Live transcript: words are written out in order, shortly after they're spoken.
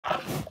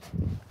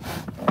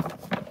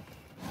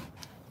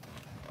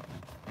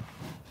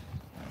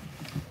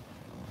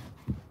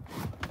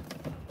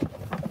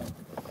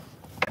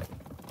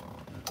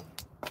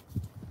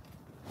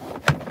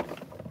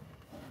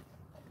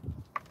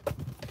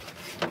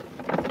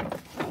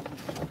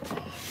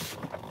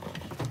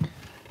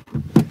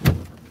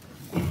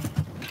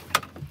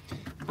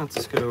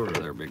Let's scoot over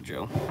there, Big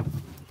Joe.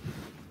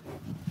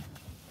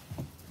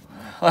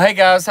 Well, hey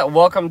guys,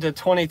 welcome to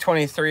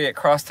 2023 at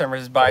Cross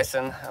Timbers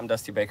Bison. I'm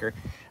Dusty Baker.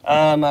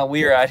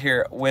 We are out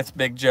here with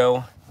Big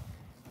Joe.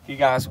 If you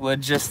guys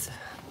would just,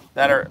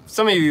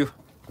 some of you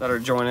that are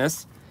joining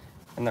us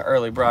in the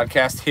early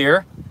broadcast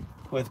here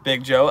with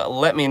Big Joe,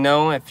 let me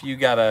know if you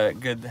got a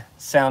good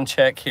sound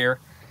check here.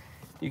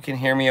 You can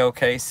hear me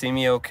okay, see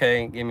me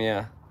okay. Give me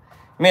a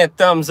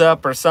thumbs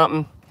up or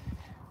something.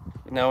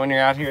 You know, when you're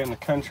out here in the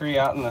country,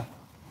 out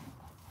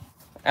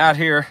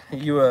here,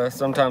 you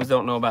sometimes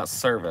don't know about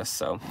service.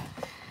 So,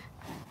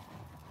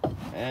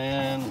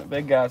 and the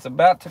big guy's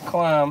about to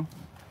climb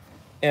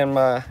in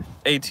my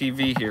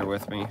ATV here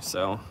with me.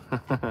 So,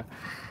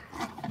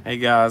 hey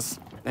guys,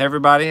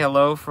 everybody,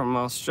 hello from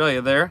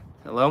Australia there.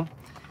 Hello,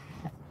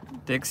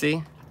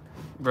 Dixie,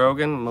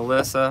 Brogan,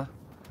 Melissa.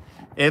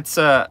 It's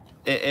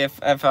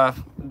if I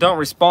don't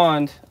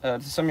respond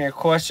to some of your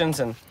questions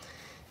and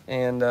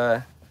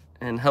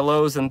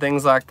hellos and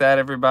things like that,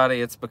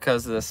 everybody, it's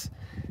because this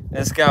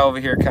guy over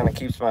here kind of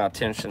keeps my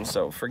attention.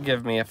 So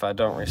forgive me if I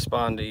don't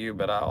respond to you,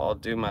 but I'll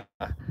do my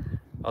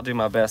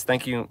best.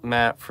 Thank you,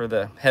 Matt, for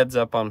the heads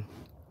up on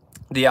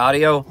the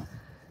audio,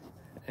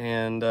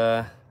 and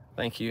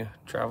thank you,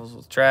 Travels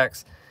with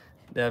Tracks.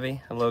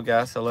 Debbie, hello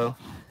guys, hello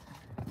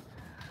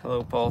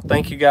Paul.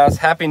 Thank you guys.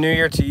 Happy New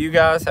Year to you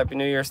guys. Happy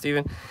New Year,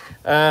 Steven.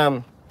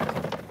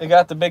 We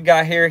got the big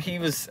guy here. He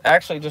was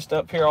actually just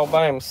up here all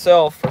by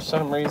himself for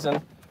some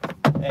reason.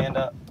 And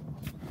I'm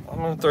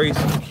gonna throw you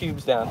some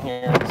cubes down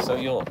here so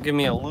you'll give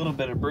me a little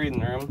bit of breathing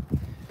room.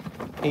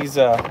 He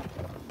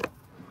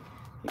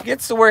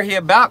gets to where he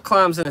about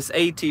climbs in his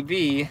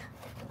ATV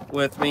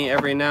with me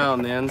every now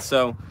and then,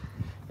 so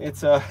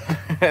it's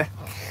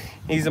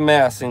he's a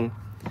mess, and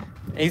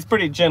he's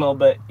pretty gentle,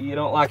 but you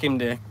don't like him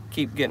to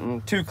keep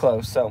getting too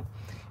close. So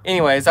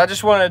anyways, I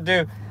just wanted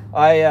to do,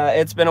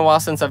 it's been a while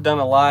since I've done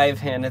a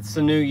live, and it's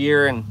the new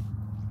year, and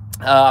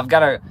I've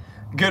got a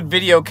good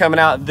video coming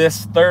out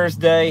this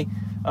Thursday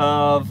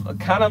of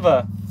kind of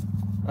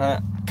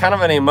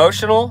an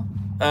emotional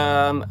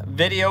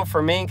video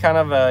for me, kind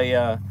of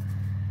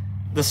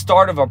the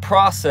start of a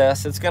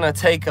process. It's going to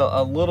take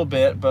a little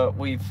bit, but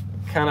we've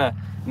kind of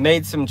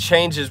made some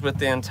changes with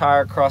the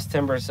entire Cross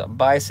Timbers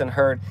Bison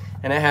herd,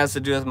 and it has to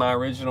do with my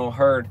original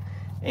herd.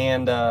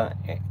 And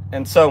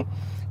so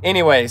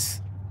anyways,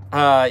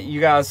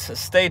 you guys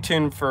stay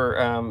tuned for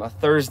a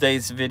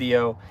Thursday's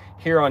video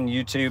here on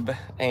YouTube,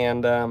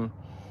 and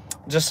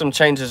just some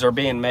changes are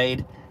being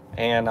made,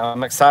 and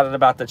I'm excited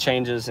about the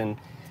changes. And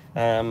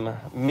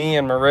me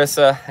and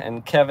Marissa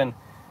and Kevin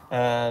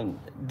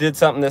did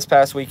something this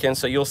past weekend,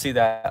 so you'll see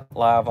that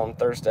live on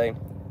Thursday,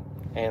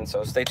 and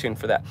so stay tuned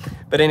for that.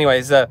 But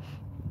anyways,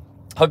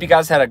 hope you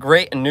guys had a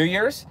great New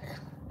Year's,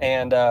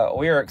 and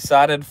we are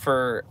excited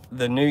for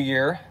the new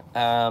year,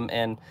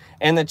 and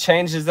the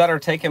changes that are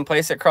taking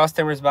place at Cross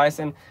Timbers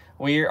Bison.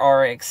 We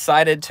are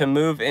excited to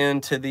move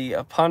into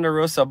the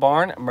Ponderosa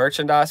barn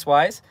merchandise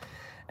wise.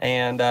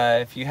 And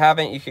if you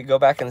haven't, you could go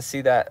back and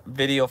see that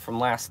video from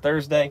last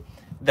Thursday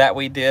that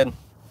we did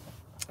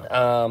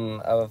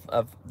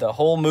of the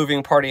whole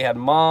moving party. Had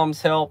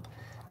Mom's help,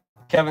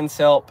 Kevin's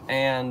help,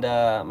 and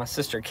my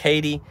sister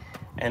Katie,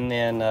 and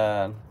then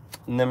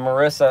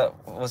Marissa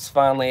was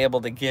finally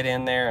able to get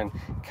in there and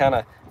kind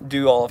of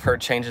do all of her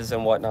changes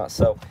and whatnot.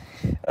 So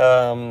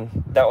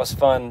that was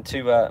fun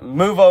to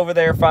move over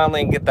there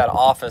finally and get that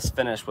office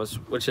finished,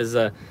 which is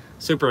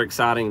super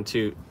exciting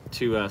to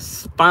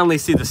finally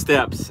see the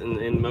steps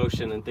in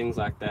motion and things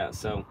like that.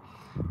 So,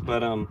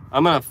 but I'm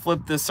gonna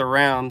flip this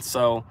around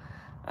so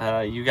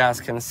you guys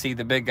can see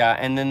the big guy,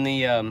 and then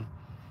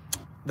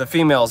the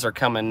females are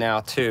coming now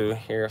too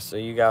here, so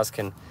you guys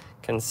can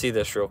see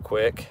this real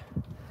quick.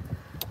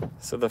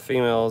 So the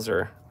females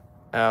are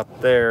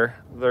out there,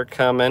 they're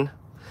coming.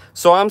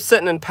 So I'm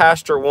sitting in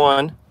pasture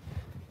 1.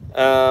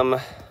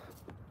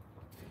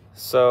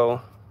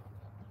 So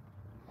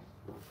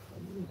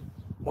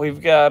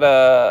we've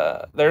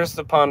got there's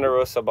the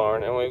Ponderosa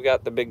barn, and we've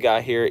got the big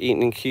guy here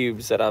eating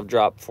cubes that I've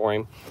dropped for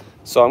him.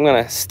 So I'm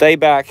gonna stay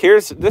back.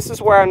 This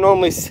is where I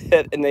normally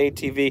sit in the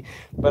ATV,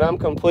 but I'm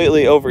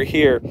completely over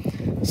here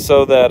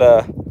so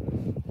that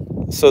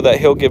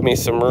he'll give me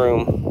some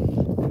room.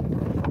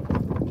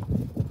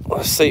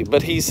 Let's see,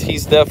 but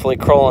he's definitely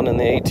crawling in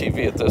the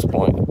ATV at this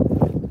point.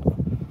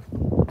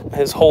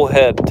 His whole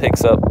head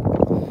takes up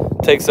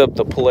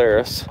the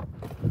Polaris.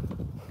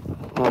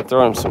 I'm gonna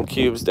throw him some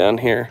cubes down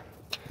here.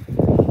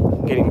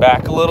 Getting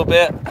back a little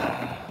bit,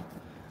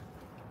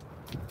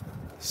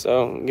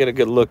 so get a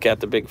good look at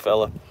the big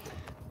fella.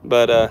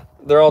 But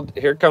they're all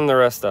here. Come the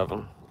rest of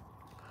them.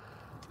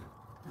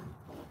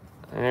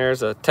 And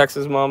there's a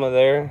Texas mama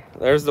there.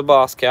 There's the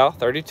boss cow,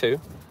 32.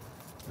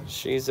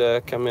 She's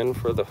come in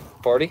for the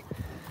party.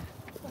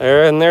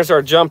 There, and there's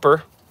our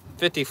jumper,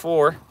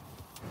 54.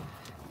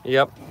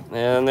 Yep,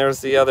 and there's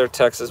the other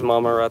Texas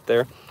mama right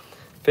there,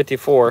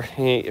 54.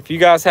 If you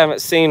guys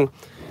haven't seen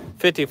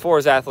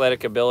 54's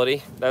athletic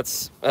ability,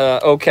 that's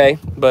okay,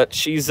 but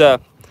she's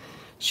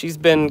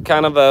been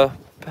kind of a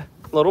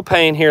little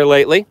pain here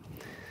lately.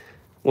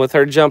 with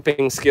her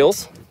jumping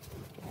skills.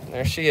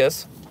 There she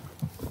is.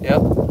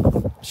 Yep,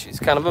 she's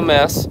kind of a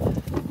mess,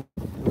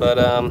 but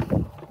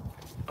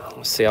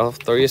let's see, I'll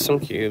throw you some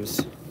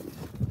cubes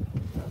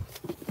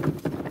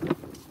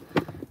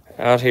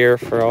out here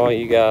for all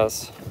you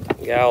guys,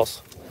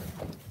 gals.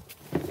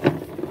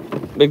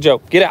 Big Joe,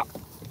 get out.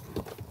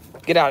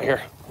 Get out of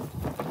here.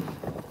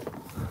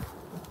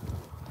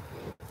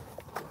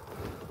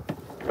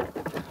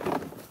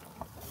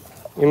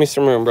 Give me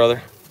some room,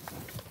 brother.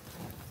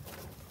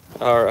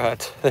 All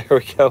right, there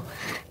we go.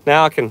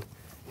 Now I can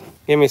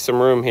give me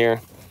some room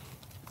here.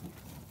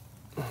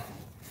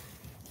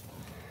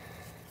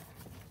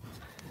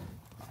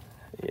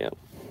 Yep.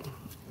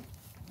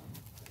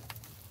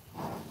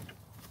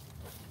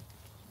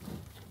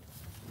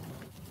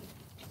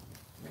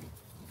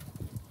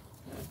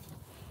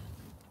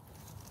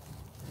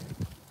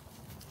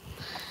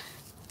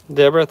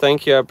 Deborah,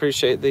 thank you. I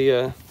appreciate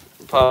the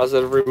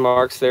positive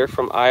remarks there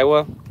from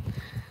Iowa.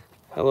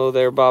 Hello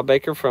there, Bob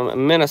Baker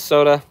from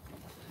Minnesota.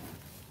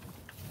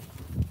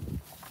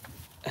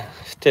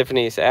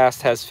 Tiffany's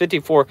asked, has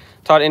 54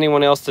 taught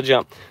anyone else to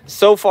jump?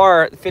 So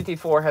far,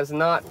 54 has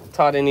not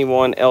taught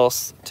anyone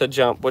else to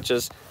jump, which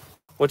is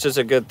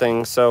a good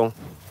thing. So,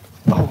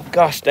 oh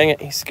gosh, dang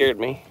it, he scared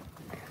me.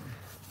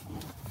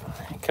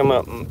 Come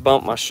up and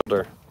bump my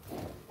shoulder.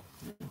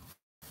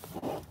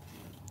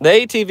 The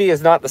ATV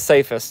is not the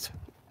safest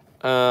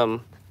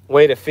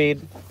way to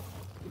feed.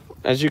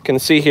 As you can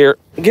see here,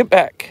 get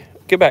back,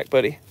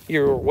 buddy.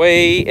 You're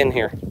way in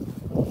here.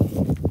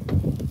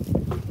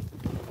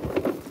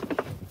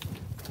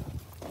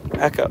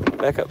 Back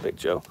up, Big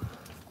Joe.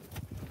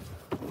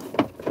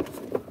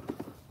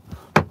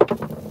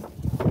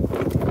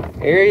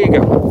 Here you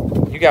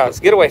go. You guys,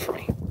 get away from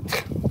me.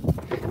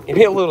 Give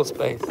me a little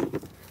space.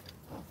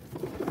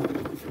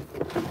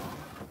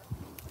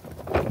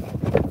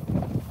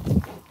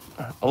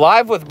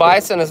 Live with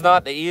bison is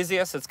not the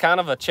easiest. It's kind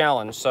of a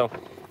challenge. So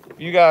if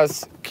you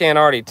guys can't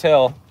already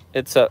tell,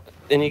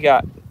 then you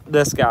got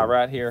this guy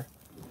right here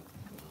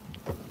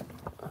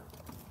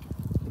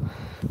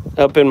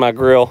up in my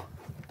grill.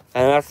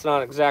 And that's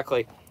not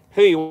exactly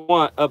who you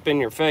want up in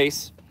your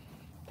face.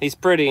 He's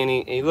pretty and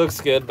he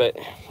looks good, but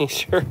he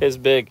sure is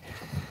big.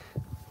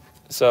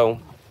 So,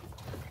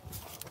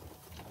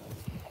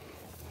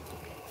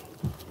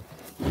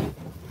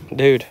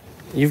 dude,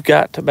 you've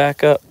got to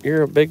back up.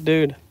 You're a big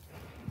dude.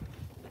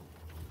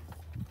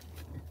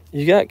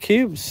 You got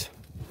cubes.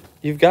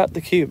 You've got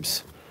the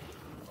cubes.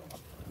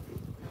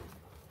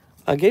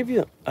 I gave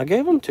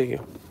them to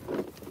you.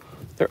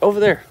 They're over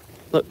there.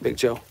 Look, Big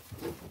Joe.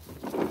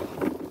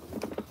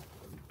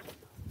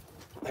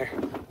 There.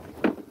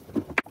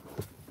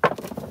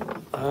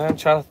 I'm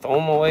trying to throw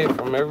them away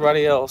from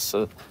everybody else.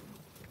 So.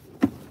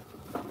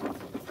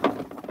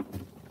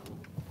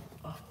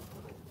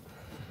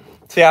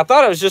 See, I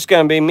thought it was just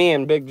going to be me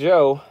and Big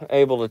Joe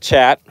able to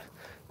chat,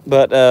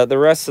 but the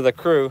rest of the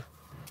crew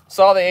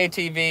saw the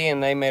ATV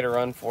and they made a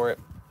run for it.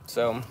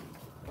 So,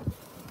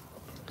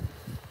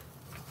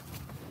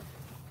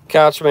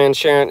 Couchman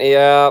Sharon,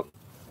 yeah,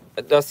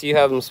 Dusty, you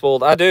have them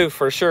spooled. I do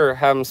for sure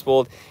have them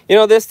spooled. You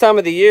know, this time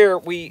of the year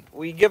we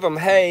give them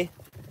hay,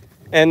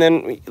 and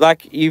then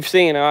like you've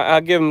seen, I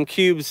give them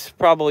cubes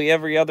probably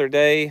every other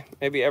day,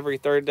 maybe every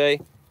third day.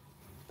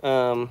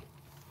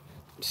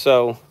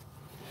 So.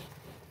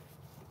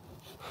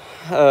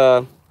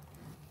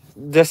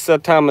 This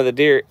time of the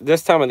year,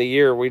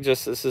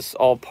 this is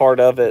all part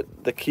of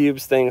it, the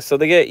cubes thing. So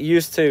they get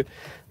used to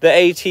the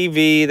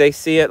ATV. They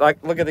see it.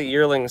 Like, look at the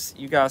yearlings.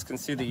 You guys can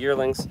see the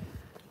yearlings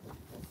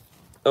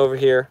over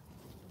here.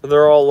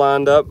 They're all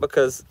lined up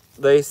because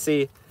they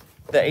see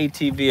the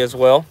ATV as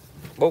well.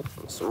 Oh,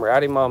 some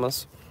rowdy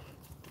mamas.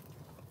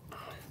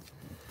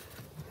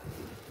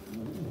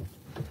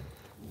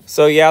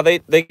 So yeah, they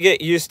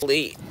get used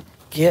to.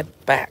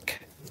 Get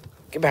back.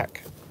 Get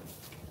back.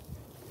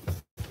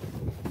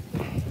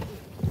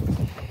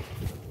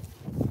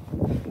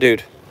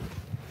 Dude,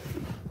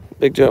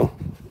 Big Joe,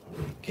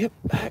 get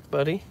back,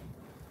 buddy.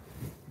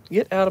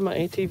 Get out of my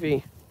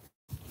ATV.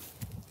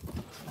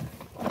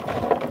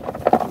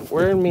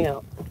 Wearing me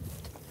out.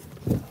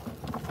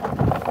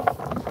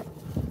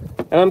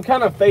 And I'm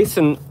kind of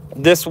facing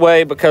this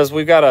way because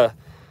we've got a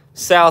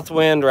south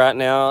wind right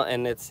now,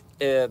 and it's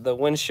the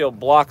windshield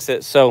blocks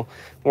it, so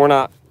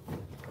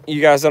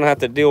you guys don't have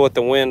to deal with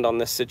the wind on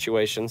this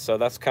situation. So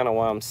that's kind of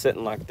why I'm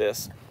sitting like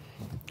this.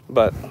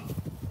 But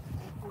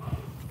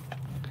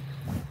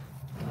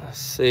let's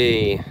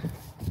see.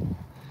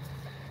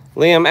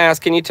 Liam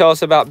asked, can you tell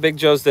us about Big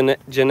Joe's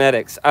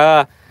genetics?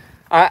 I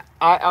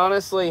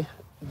honestly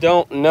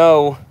don't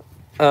know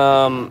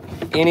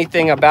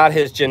anything about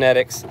his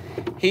genetics.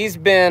 He's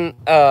been,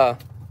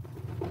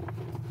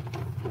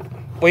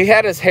 we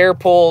had his hair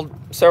pulled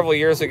several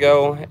years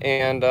ago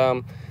and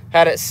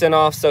had it sent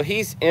off. So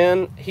he's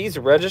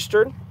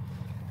registered,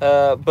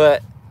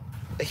 but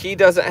he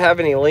doesn't have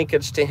any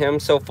linkage to him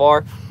so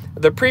far.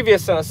 The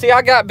previous, see,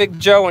 I got Big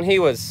Joe when he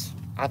was,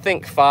 I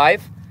think,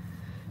 5,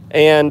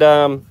 and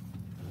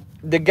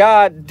the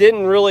guy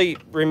didn't really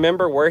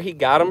remember where he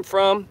got them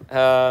from.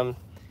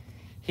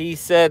 He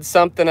said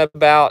something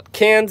about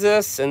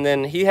Kansas, and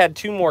then he had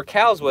 2 more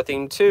cows with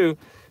him too.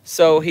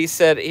 So he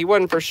said he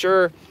wasn't for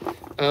sure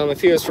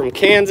if he was from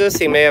Kansas.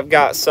 He may have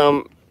got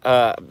some,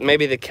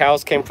 maybe the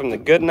cows came from the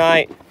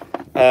Goodnight,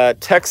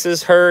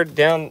 Texas herd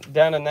down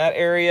in that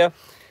area.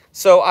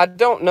 So I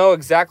don't know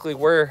exactly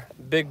where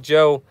Big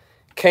Joe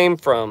came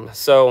from.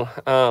 So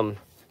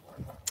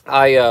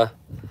I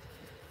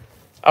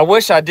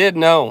wish I did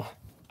know,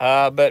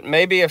 but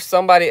maybe if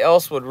somebody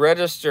else would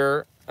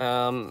register,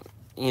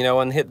 you know,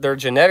 and their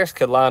genetics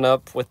could line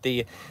up with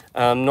the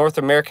North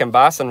American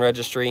Bison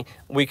Registry,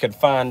 we could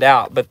find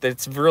out. But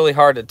it's really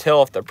hard to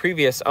tell if the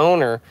previous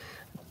owner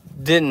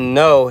didn't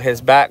know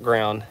his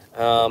background,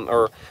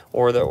 or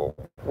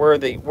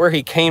where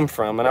he came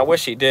from, and I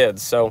wish he did.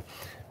 So,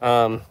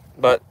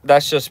 but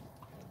that's just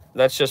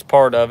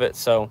part of it.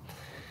 So,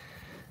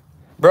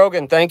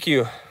 Brogan, thank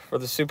you for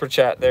the super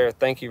chat there.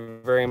 Thank you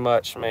very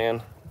much,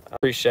 man. I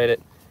appreciate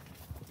it.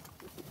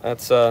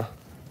 That's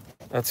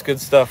good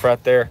stuff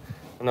right there.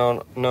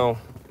 No,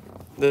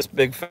 this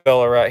big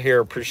fella right here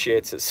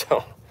appreciates it.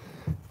 So,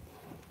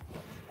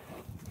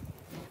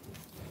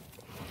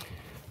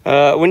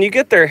 when you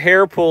get their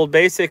hair pulled,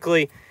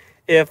 basically,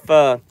 if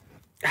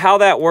how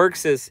that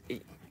works is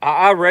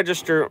I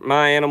register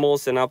my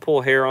animals and I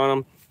pull hair on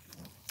them,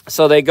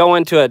 so they go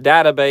into a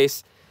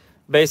database,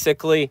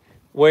 basically,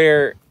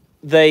 where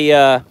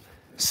they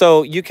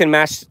so you can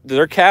match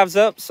their calves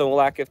up. So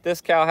like if this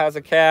cow has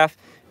a calf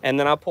and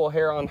then I pull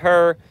hair on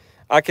her,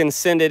 I can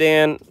send it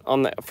in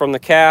from the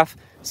calf,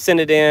 send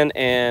it in,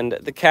 and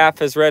the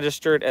calf is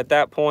registered at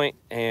that point.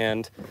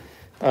 And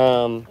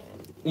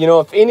you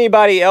know, if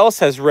anybody else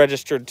has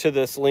registered to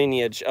this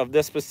lineage of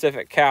this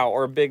specific cow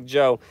or Big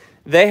Joe,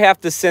 they have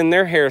to send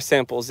their hair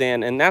samples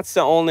in, and that's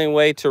the only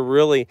way to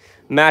really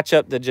match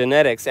up the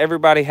genetics.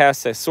 Everybody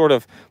has to sort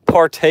of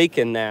partake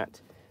in that.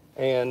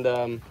 And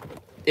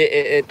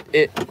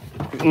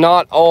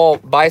not all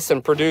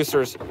bison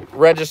producers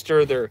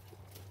register their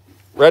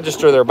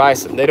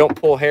bison. They don't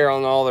pull hair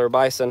on all their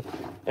bison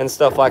and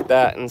stuff like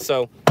that. And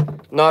so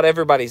not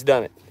everybody's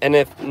done it. And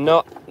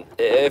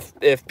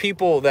if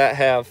people that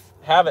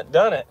haven't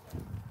done it,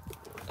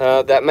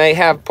 that may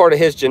have part of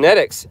his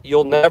genetics,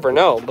 you'll never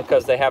know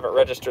because they haven't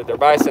registered their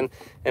bison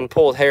and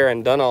pulled hair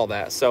and done all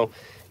that. So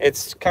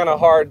it's kind of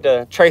hard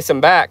to trace them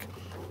back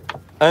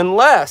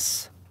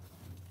unless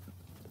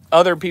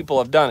other people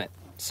have done it.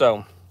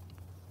 So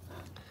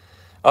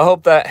I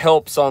hope that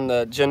helps on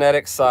the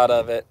genetic side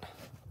of it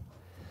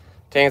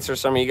to answer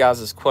some of you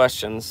guys'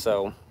 questions.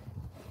 So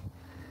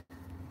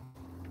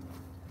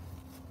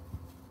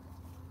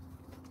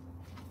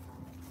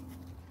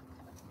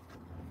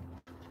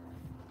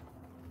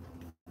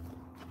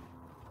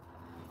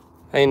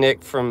hey,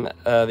 Nick from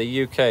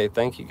the UK.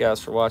 Thank you guys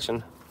for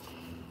watching.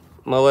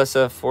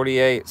 Melissa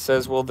 48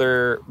 says, will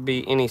there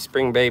be any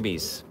spring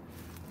babies?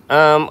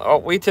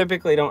 We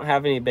typically don't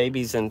have any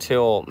babies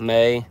until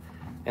May.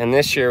 And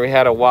this year we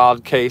had a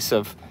wild case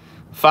of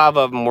 5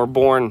 of them were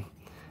born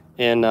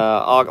in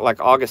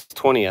like August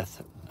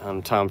 20th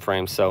time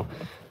frame. So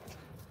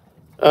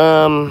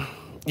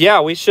yeah,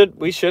 we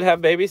should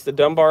have babies. The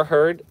Dunbar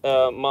herd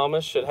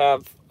mamas should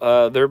have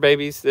their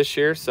babies this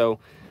year. So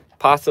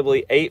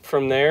possibly 8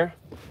 from there.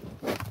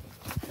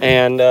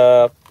 And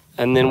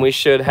then we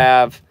should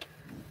have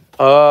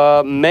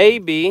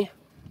maybe,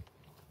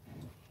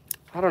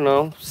 I don't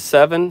know,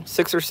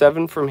 6 or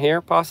 7 from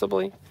here,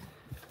 possibly.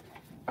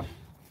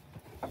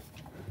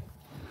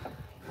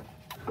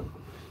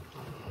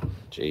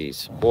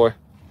 Jeez, boy.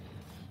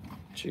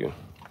 Chew.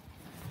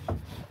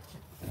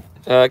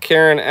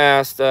 Karen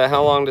asked,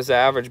 how long does the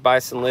average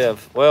bison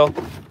live? Well,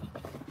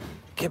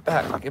 get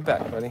back,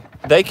 buddy.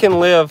 They can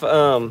live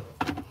up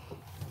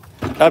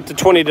to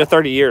 20 to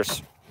 30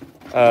 years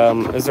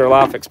is their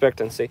life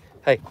expectancy.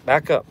 Hey,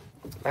 back up.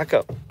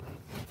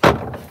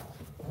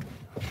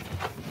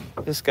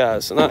 This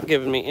guy's not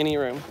giving me any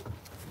room.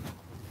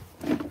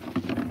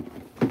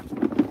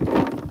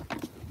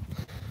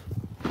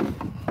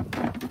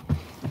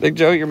 Big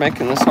Joe, you're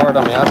making this hard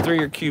on me. I threw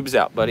your cubes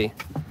out, buddy.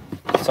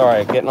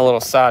 Sorry, getting a little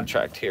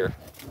sidetracked here.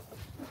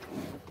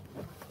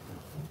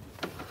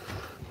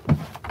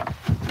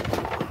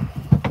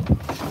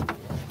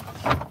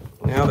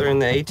 Now they're in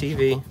the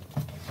ATV.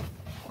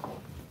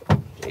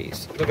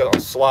 Jeez, look at all the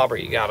slobber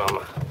you got on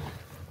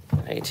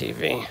my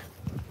ATV.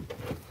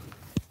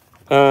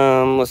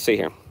 Let's see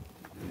here.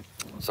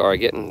 Sorry,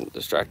 getting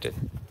distracted.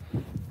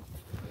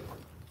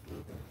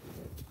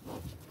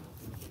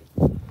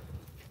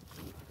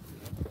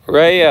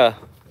 Rhea,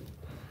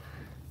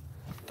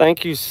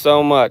 thank you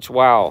so much.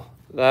 Wow,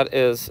 that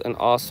is an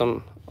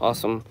awesome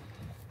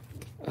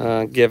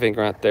giving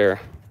right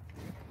there.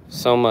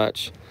 So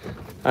much.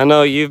 I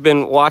know you've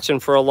been watching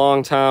for a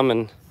long time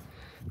and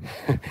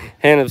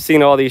and have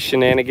seen all these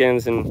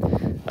shenanigans, and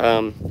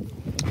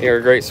you're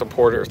a great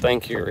supporter.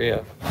 Thank you,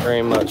 Rhea,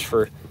 very much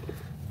for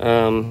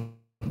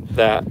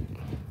that.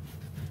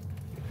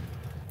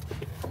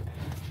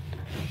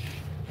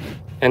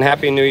 And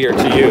Happy New Year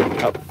to you.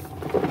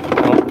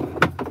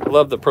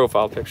 love the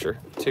profile picture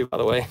too, by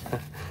the way.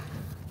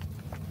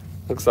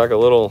 Looks like a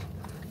little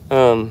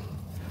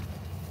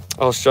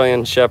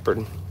Australian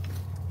Shepherd.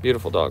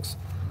 Beautiful dogs.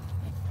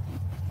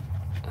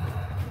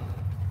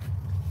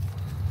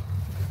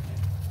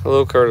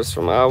 Hello, Curtis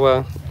from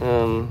Iowa.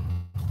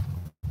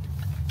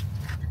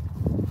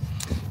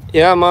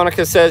 Yeah,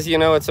 Monica says, you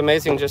know, it's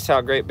amazing just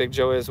how great Big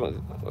Joe is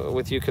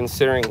with you,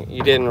 considering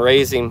you didn't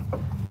raise him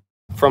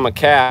from a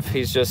calf.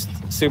 He's just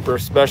super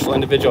special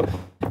individual.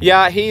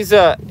 Yeah, he's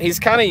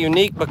kind of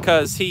unique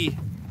because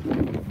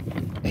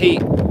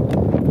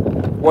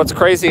what's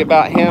crazy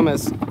about him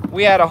is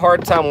we had a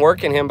hard time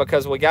working him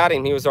because we got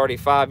him. He was already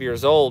 5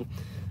 years old,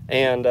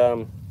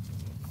 and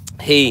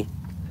he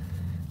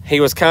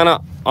was kind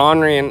of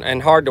ornery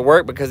and hard to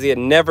work because he had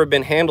never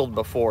been handled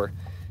before.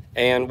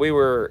 And we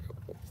were,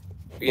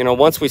 you know,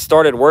 once we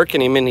started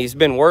working him, and he's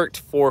been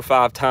worked 4 or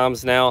 5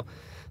 times now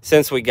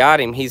since we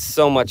got him, he's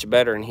so much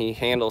better and he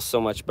handles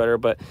so much better.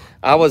 But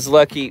I was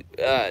lucky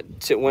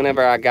to,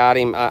 whenever I got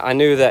him, I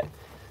knew that,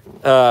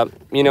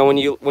 you know, when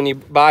you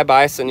buy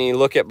Bison and you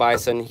look at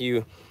Bison,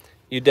 you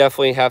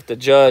definitely have to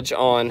judge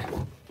on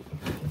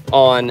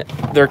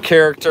their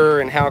character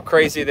and how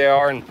crazy they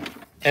are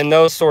and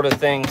those sort of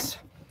things.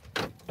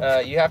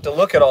 You have to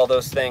look at all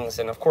those things,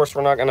 and of course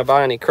we're not going to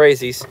buy any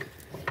crazies,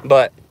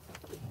 but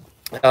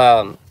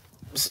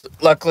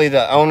luckily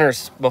the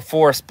owners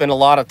before spent a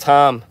lot of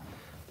time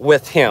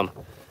with him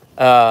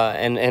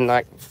and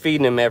like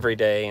feeding him every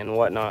day and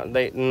whatnot.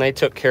 They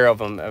took care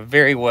of him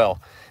very well,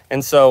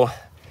 and so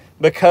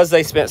because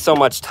they spent so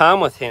much time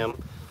with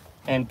him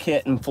and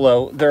Kit and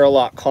Flo, they're a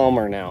lot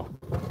calmer now.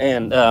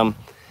 And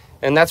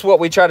that's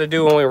what we try to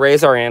do when we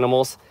raise our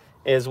animals.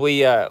 Is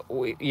we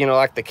you know,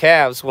 like the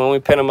calves, when we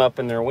pin them up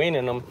and they're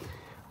weaning them,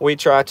 we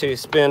try to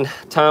spend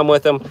time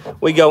with them.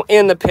 We go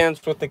in the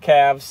pens with the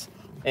calves,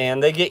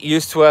 and they get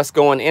used to us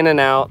going in and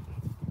out.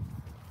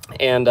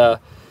 And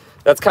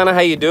that's kind of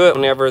how you do it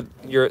whenever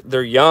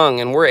they're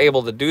young, and we're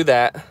able to do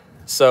that.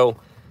 So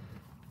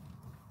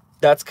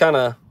that's kind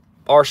of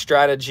our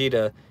strategy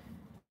to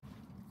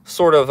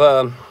sort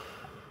of,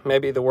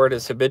 maybe the word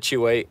is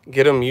habituate,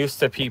 get them used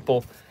to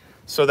people,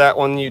 so that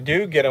when you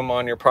do get them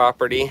on your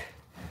property,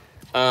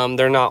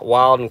 they're not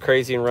wild and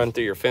crazy and run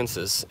through your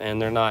fences,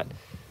 and they're not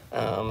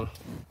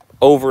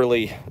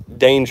overly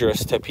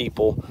dangerous to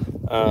people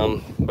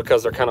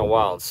because they're kind of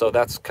wild. So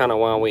that's kind of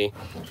why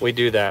we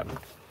do that.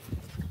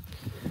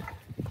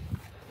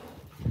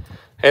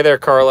 Hey there,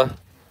 Carla.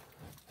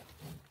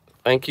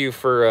 Thank you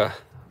for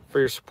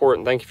your support,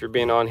 and thank you for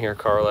being on here,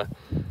 Carla.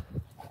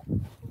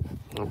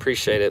 I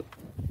appreciate it.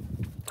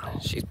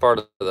 She's part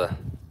of the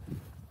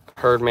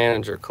Herd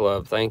Manager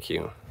Club. Thank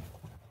you.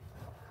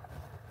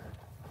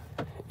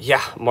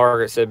 Yeah,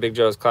 Margaret said Big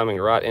Joe's climbing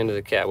right into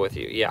the cat with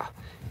you. Yeah,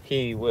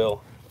 he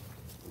will.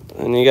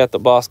 And you got the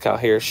boss cow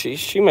here.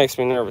 She makes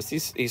me nervous.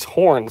 These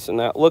horns and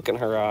that look in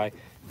her eye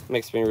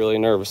makes me really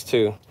nervous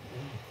too.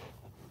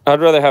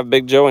 I'd rather have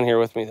Big Joe in here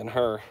with me than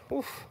her.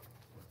 Oof.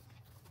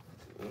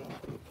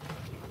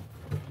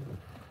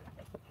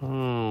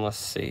 Let's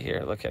see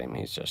here. Look at him.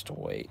 He's just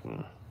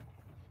waiting.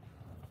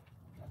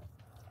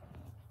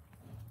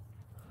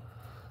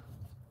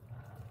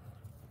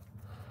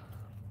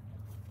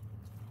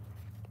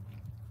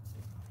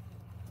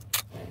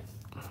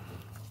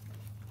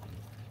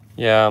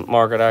 Yeah,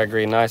 Margaret, I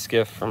agree. Nice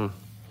gift from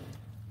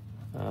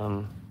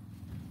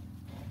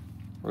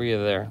Rhea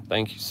there.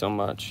 Thank you so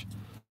much.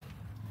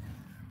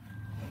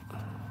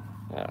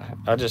 Yeah,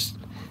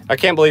 I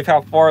can't believe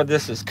how far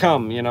this has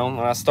come, you know.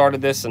 When I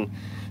started this and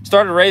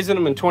started raising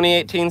them in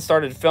 2018,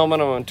 started filming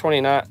them in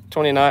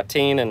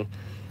 2019, and,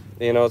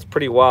 you know, it's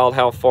pretty wild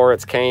how far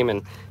it's came.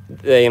 And,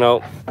 you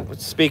know,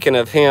 speaking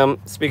of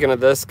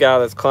this guy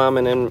that's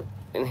climbing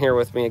in here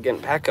with me again,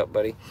 back up,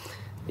 buddy.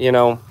 You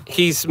know,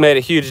 he's made a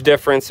huge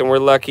difference, and we're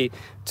lucky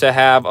to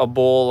have a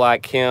bull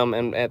like him.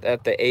 And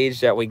at the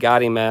age that we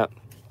got him at,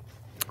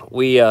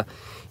 we,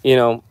 you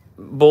know,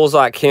 bulls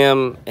like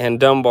him and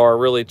Dunbar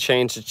really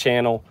changed the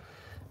channel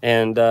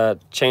and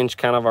changed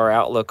kind of our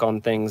outlook on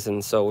things.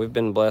 And so we've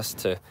been blessed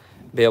to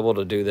be able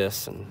to do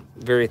this, and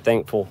very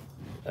thankful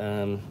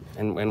and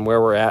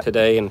where we're at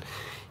today. And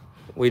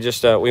we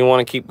just we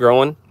want to keep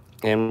growing,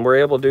 and we're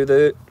able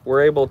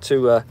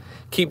to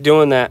keep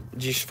doing that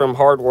just from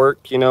hard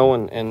work, you know,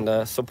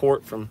 and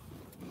support from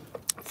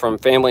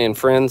family and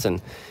friends,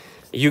 and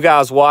you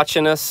guys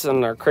watching us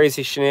and our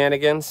crazy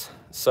shenanigans.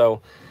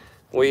 So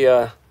we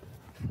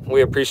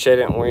appreciate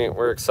it, and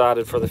we're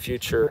excited for the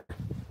future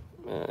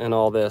and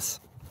all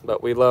this.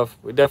 But we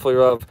definitely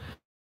love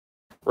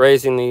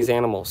raising these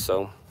animals.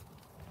 So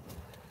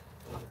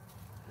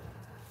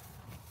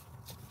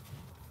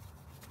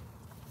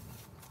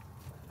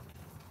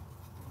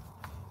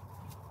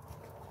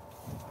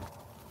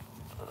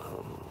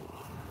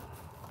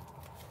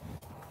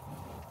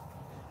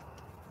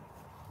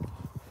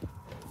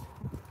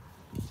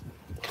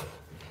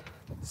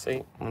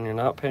see, when you're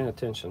not paying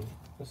attention,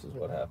 this is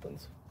what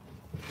happens.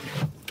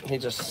 He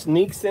just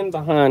sneaks in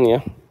behind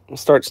you and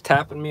starts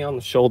tapping me on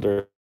the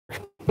shoulder.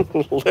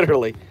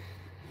 Literally.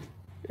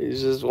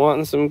 He's just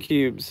wanting some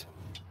cubes.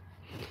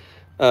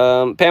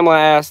 Pamela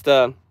asked,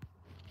 how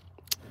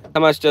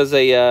much does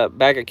a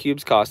bag of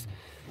cubes cost?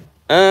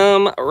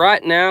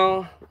 Right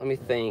now, let me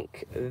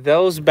think.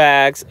 Those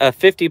bags, a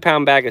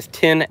 50-pound bag is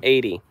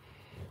 $10.80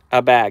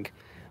 a bag.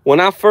 When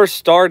I first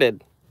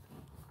started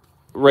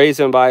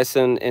raising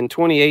bison in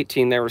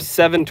 2018, they were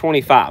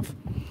 $7.25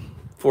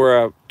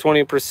 for a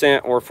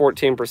 20% or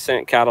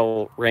 14%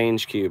 cattle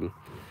range cube.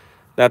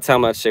 That's how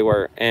much they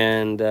were.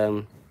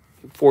 And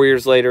 4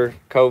 years later,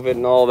 COVID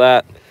and all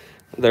that,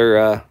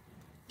 they're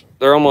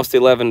almost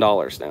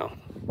 $11 now.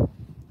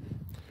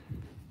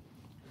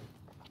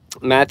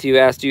 Matthew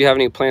asked, do you have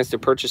any plans to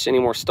purchase any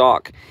more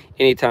stock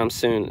anytime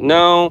soon?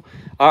 No,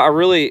 I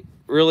really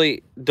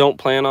don't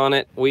plan on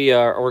it.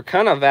 We're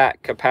kind of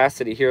at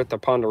capacity here at the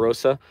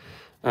Ponderosa,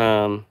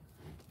 and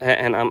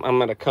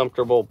I'm at a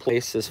comfortable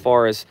place as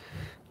far as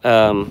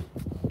land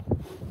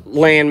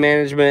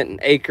management and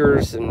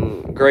acres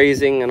and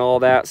grazing and all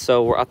that.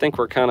 So I think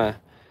we're kind of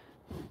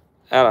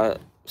at a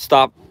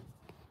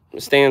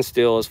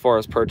standstill as far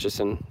as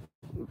purchasing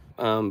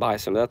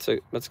bison. That's a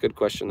good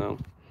question though.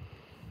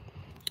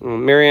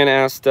 Marianne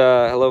asked,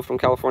 hello from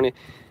California.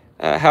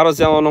 How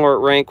does Eleanor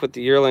rank with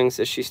the yearlings?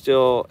 Is she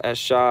still as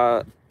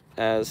shy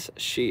as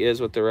she is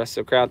with the rest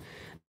of the crowd?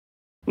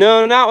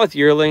 No, not with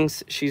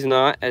yearlings. She's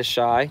not as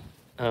shy.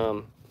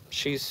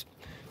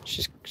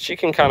 She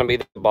can kind of be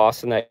the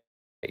boss in that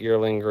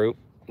yearling group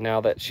now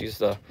that she's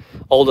the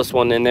oldest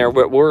one in there.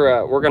 But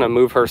we're gonna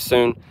move her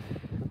soon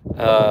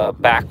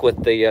back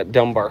with the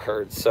Dunbar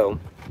herd. So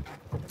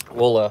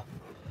we'll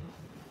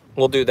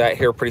do that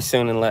here pretty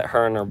soon and let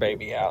her and her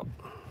baby out.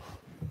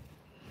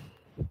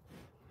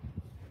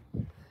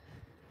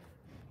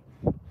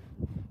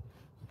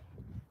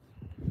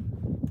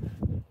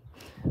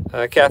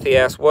 Kathy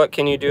asked, what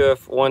can you do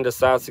if one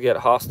decides to get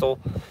hostile?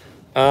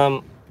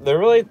 The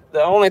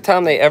only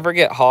time they ever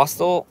get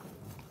hostile,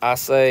 I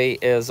say,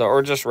 is,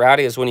 or just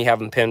rowdy, is when you have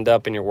them pinned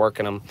up and you're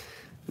working them.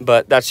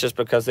 But that's just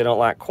because they don't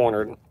like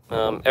cornered.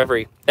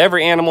 Every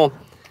animal,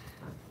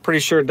 pretty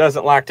sure,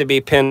 doesn't like to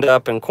be pinned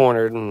up and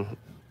cornered. And,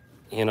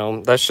 you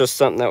know, that's just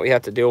something that we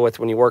have to deal with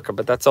when you work them.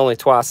 But that's only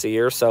twice a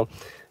year. So,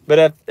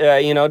 but,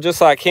 you know,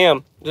 just like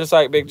him, just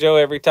like Big Joe,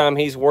 every time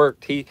he's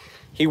worked, he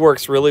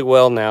works really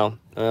well now.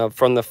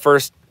 From the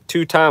first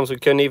 2 times, we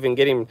couldn't even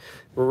get him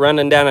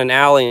running down an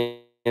alley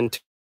into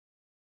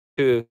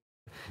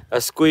a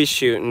squeeze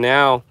chute. And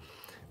now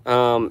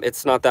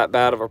it's not that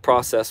bad of a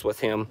process with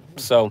him.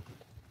 So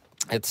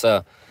it's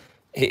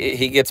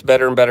he gets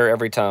better and better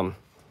every time.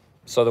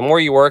 So the more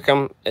you work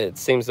him, it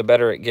seems the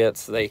better it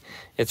gets.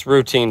 It's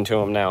routine to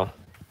him now.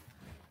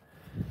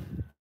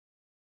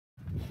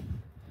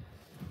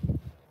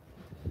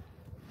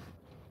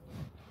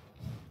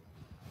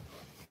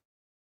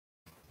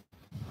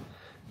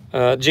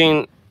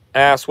 Jean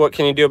asked, what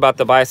can you do about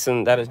the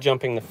bison that is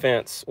jumping the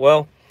fence?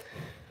 Well,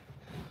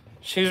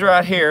 she's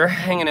right here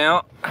hanging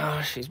out.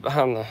 Oh, she's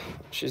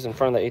in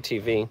front of the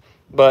ATV.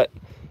 But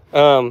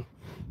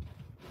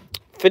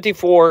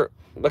 54,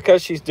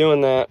 because she's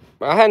doing that,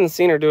 I hadn't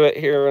seen her do it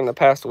here in the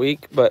past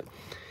week, but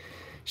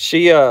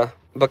she,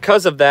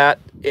 because of that,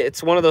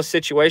 it's one of those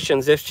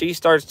situations, if she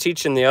starts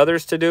teaching the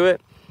others to do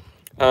it,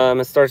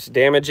 and starts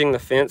damaging the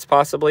fence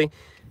possibly,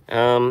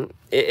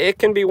 it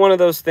can be one of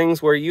those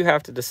things where you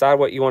have to decide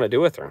what you want to do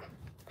with her.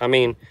 I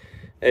mean,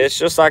 it's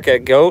just like a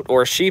goat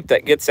or a sheep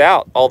that gets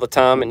out all the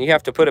time and you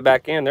have to put it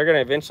back in. They're going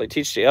to eventually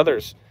teach the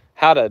others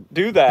how to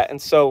do that. And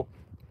so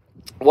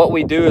what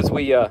we do is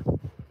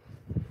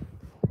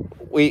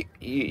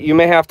you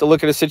may have to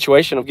look at a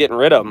situation of getting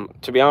rid of them,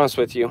 to be honest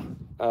with you.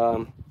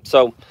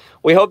 So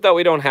we hope that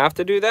we don't have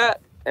to do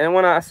that. And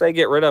when I say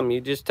get rid of them,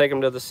 you just take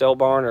them to the sale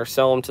barn or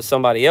sell them to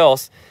somebody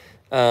else.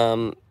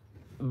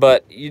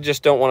 But you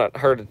just don't want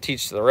her to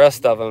teach the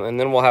rest of them, and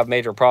then we'll have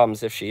major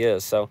problems if she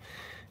is. So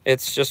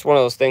it's just one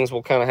of those things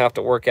we'll kind of have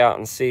to work out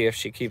and see if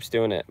she keeps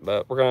doing it.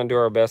 But we're going to do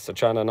our best to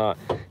try to not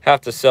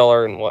have to sell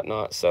her and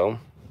whatnot. So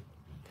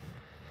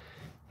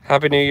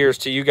Happy New Year's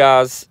to you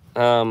guys.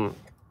 You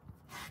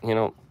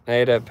know,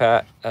 Ada,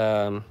 Pat,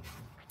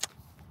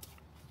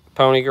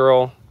 Pony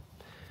Girl,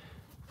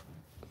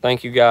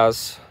 thank you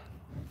guys.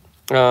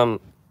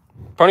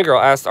 Pony Girl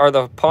asked, are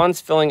the ponds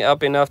filling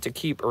up enough to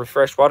keep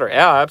refreshed water?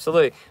 Yeah,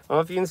 absolutely. I don't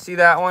know if you can see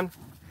that one.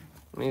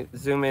 Let me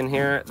zoom in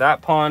here.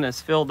 That pond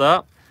is filled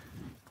up.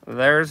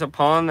 There's a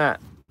pond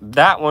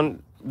that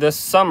one this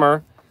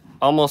summer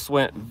almost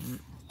went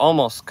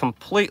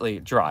completely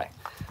dry.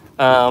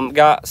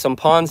 Got some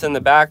ponds in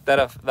the back that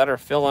are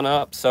filling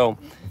up. So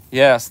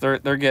yes, they're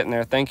getting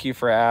there. Thank you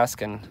for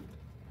asking.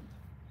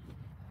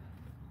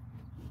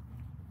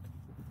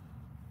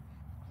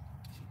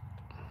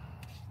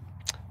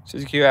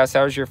 Susie Q asked,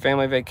 how was your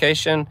family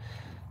vacation?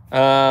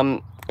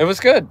 It was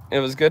good. It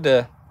was good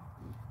to,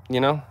 you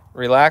know,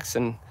 relax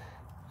and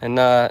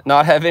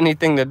not have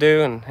anything to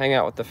do and hang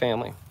out with the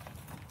family.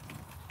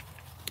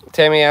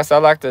 Tammy asked,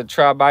 I'd like to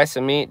try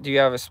bison meat. Do you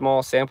have a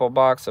small sample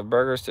box of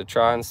burgers to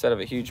try instead of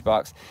a huge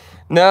box?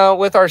 No,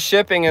 with our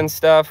shipping and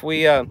stuff,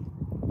 we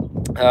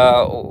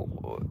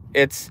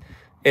it's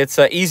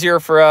easier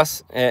for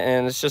us,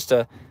 and it's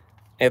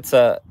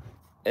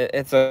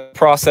it's a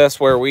process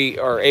where we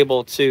are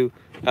able to,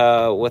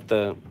 with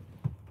the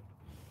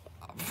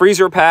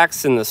freezer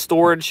packs and the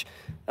storage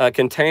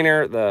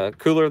container, the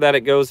cooler that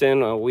it goes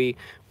in, we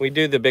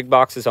do the big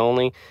boxes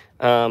only.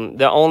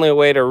 The only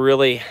way to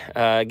really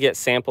get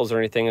samples or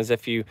anything is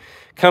if you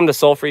come to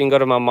Sulphur. You can go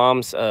to my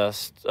mom's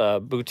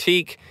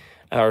boutique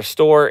or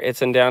store.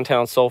 It's in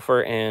downtown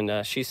Sulphur,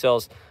 and she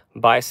sells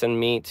bison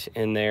meat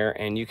in there,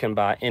 and you can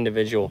buy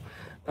individual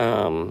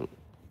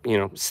you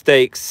know,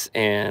 steaks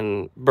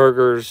and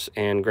burgers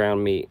and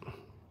ground meat.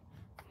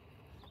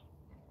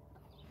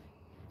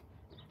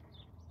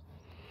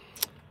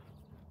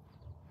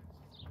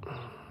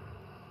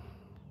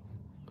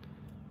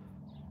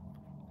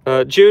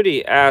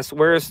 Judy asked,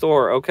 where is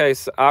Thor? Okay,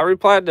 so I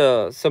replied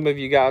to some of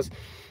you guys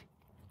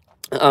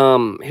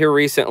here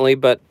recently,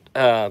 but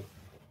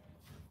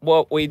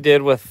what we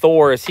did with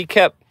Thor is he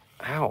kept,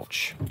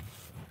 ouch,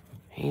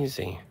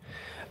 easy.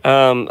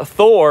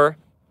 Thor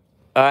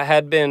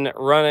had been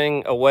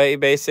running away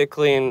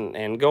basically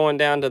and going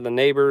down to the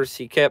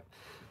neighbors.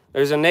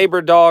 There's a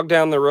neighbor dog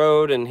down the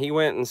road, and he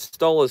went and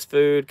stole his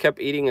food, kept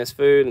eating his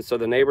food, and so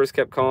the neighbors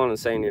kept calling and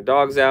saying, your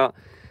dog's out.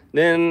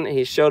 Then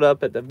he showed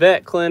up at the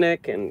vet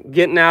clinic and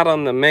getting out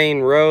on the main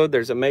road.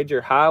 There's a major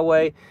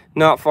highway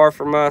not far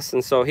from us,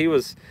 and so he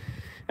was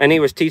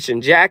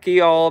teaching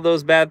Jackie all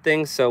those bad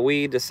things. So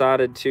we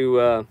decided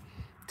to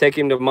take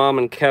him to Mom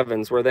and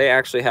Kevin's, where they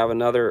actually have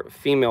another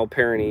female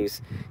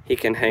Pyrenees he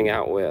can hang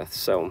out with.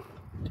 So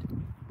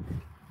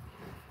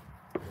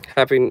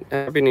happy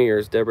New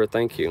Year's, Deborah.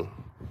 Thank you.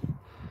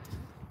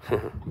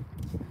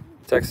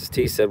 Texas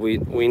T said we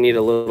need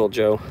a little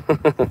Joe.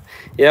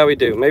 Yeah, we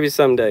do. Maybe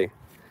someday.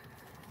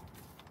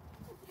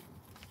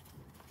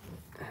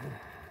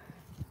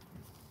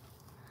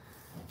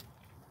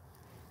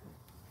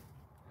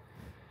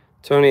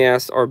 Tony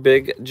asked, are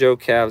Big Joe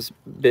calves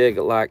big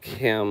like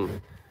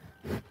him?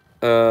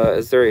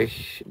 Is there a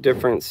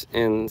difference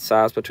in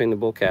size between the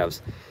bull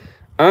calves?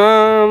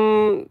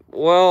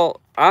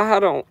 Well, I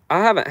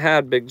haven't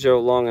had Big Joe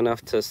long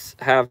enough to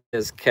have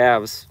his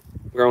calves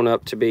grown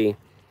up to be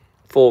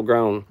full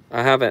grown.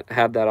 I haven't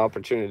had that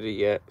opportunity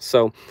yet,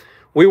 so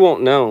we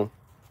won't know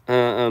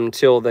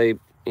until they,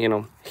 you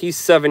know, he's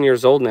 7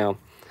 years old now,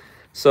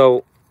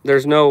 so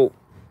there's no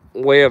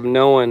way of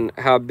knowing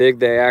how big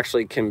they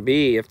actually can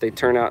be if they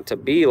turn out to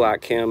be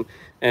like him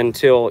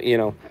until, you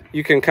know,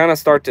 you can kind of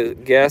start to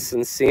guess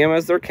and see them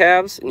as their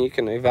calves, and you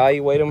can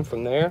evaluate them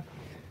from there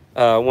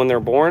when they're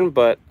born.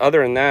 But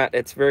other than that,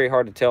 it's very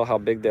hard to tell how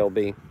big they'll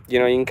be. You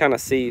know, you can kind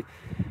of see,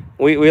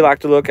 we like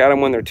to look at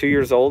them when they're 2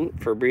 years old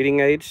for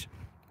breeding age,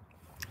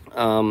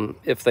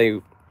 if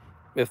they're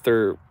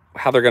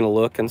how they're going to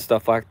look and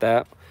stuff like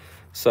that.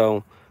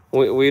 So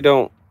we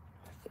don't,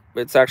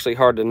 it's actually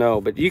hard to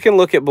know, but you can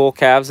look at bull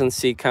calves and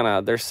see kind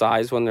of their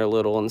size when they're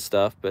little and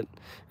stuff, but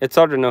it's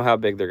hard to know how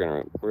big they're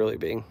going to really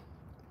be.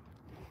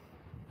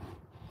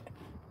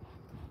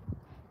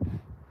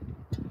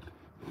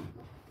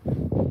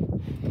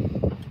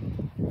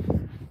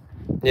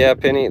 Yeah,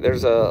 Penny,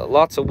 there's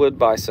lots of wood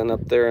bison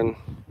up there in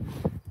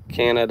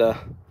Canada.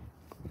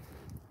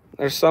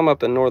 There's some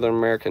up in Northern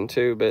America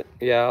too, but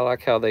yeah, I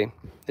like how they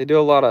do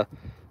a lot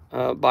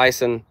of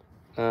bison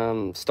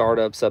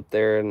startups up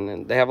there,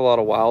 and they have a lot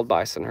of wild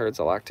bison herds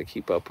I like to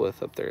keep up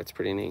with up there. It's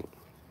pretty neat.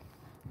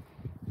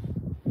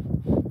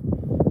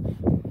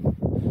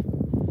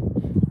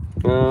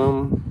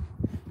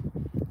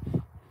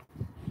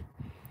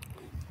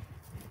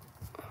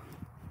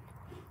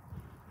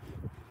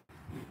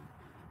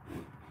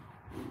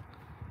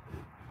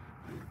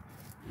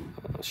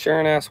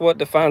 Sharon asks, what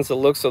defines the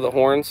looks of the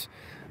horns?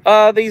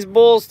 These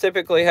bulls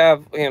typically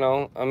have, you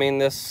know, I mean,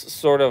 this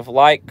sort of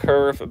light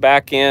curve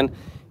back end.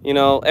 You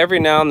know,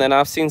 every now and then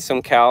I've seen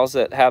some cows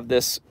that have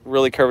this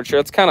really curvature.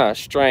 It's kind of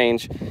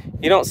strange.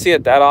 You don't see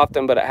it that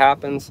often, but it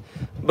happens.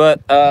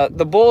 But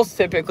the bulls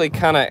typically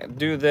kind of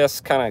do this,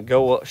 kind of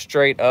go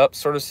straight up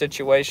sort of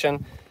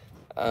situation.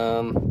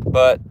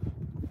 But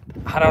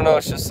I don't know,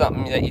 it's just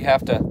something that you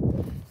have to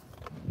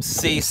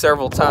see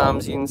several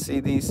times. You can see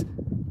these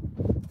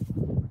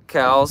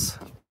cows,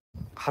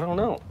 I don't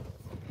know,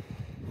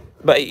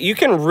 but you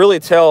can really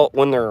tell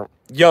when they're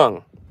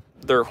young,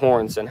 their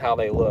horns and how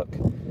they look.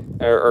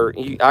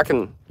 I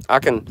can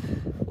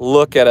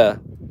look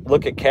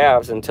at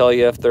calves and tell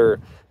you if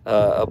they're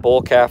a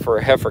bull calf or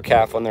a heifer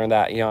calf when they're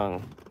that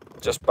young,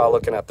 just by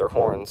looking at their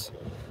horns.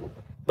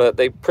 But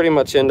they pretty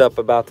much end up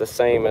about the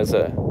same as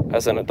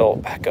an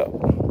adult. Back up.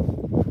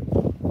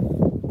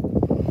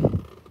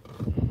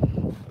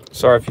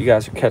 Sorry if you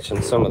guys are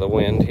catching some of the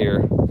wind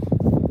here.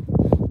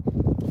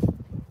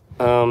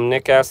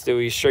 Nick asked, do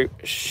we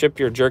ship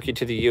your jerky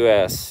to the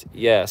U.S.?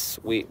 Yes,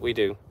 we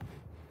do.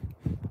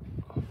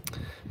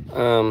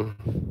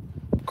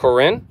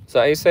 Corinne, is that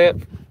how you say it?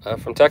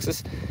 From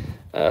Texas.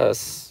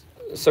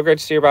 So great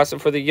to see your bison.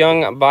 For the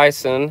young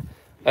bison,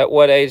 at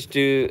what age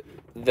do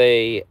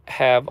they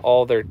have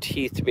all their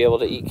teeth to be able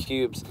to eat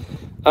cubes?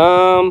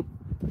 That's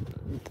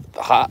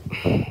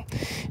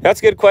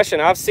a good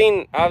question. I've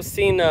seen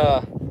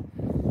the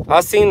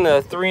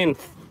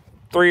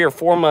 3 or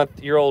 4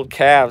 year old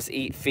calves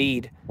eat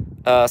feed,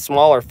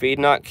 smaller feed,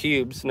 not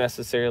cubes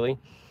necessarily,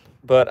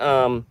 but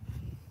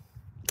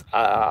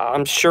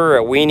I'm sure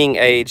at weaning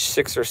age,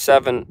 6 or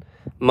 7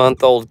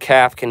 month old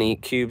calf can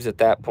eat cubes at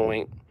that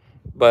point.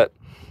 But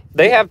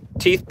they have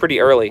teeth pretty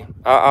early.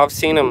 I've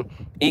seen them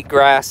eat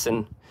grass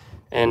and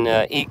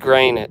eat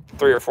grain at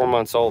 3 or 4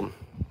 months old.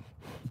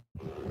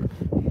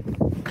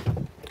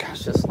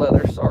 Gosh, this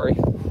leather, sorry.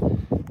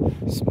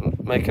 It's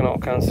making all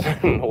kinds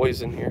of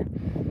noise in here.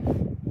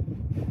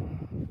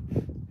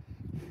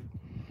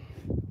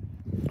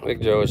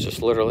 Big Joe is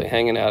just literally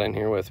hanging out in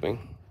here with me.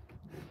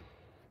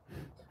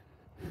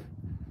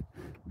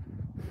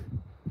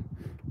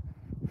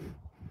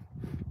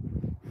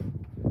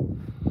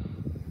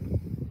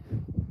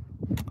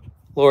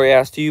 Lori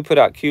asked, do you put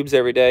out cubes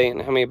every day,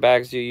 and how many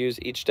bags do you use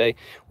each day?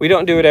 We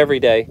don't do it every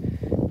day.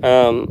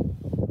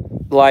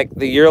 Like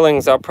the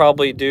yearlings, I'll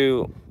probably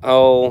do,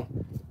 oh,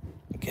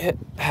 get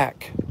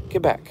back.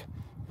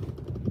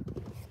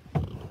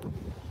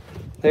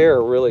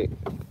 They're really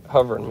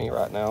hovering me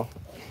right now.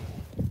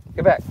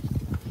 Get back.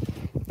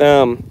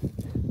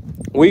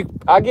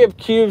 I give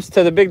cubes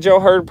to the Big Joe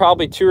herd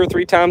probably 2 or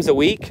 3 times a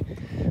week.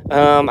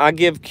 I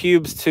give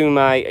cubes to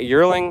my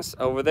yearlings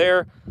over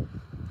there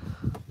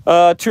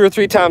 2 or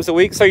 3 times a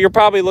week. So you're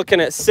probably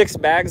looking at 6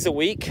 bags a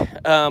week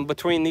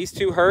between these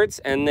 2 herds.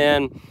 And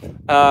then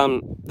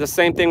the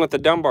same thing with the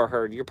Dunbar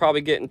herd. You're probably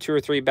getting 2 or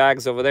 3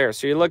 bags over there.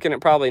 So you're looking at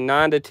probably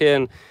 9 to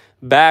 10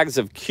 bags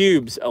of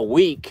cubes a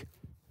week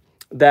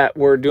that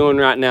we're doing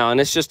right now.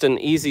 And it's just an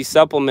easy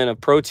supplement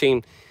of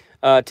protein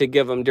to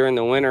give them during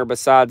the winter.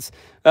 Besides,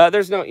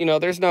 there's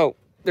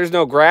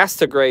no grass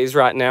to graze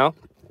right now.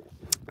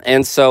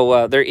 And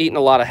so they're eating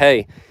a lot of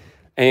hay.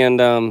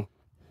 And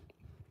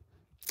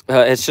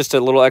it's just a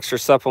little extra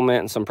supplement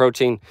and some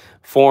protein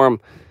for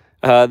them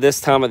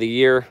this time of the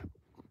year.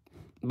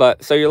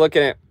 But so you're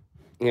looking at,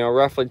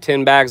 roughly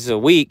 10 bags a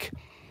week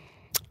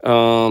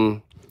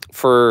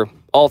for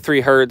all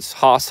 3 herds,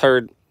 Haas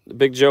herd, the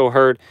Big Joe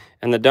herd,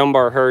 and the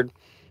Dunbar herd.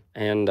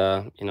 And,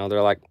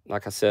 they're like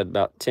I said,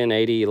 about $10,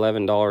 $80,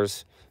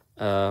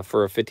 $11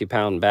 for a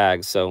 50-pound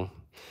bag. So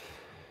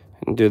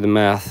you can do the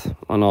math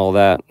on all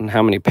that and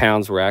how many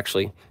pounds we're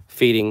actually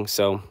feeding.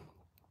 So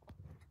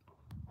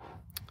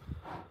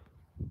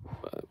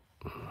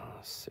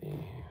let's see.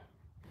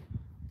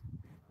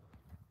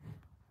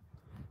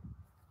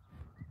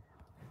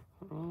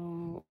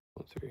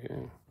 Through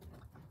here.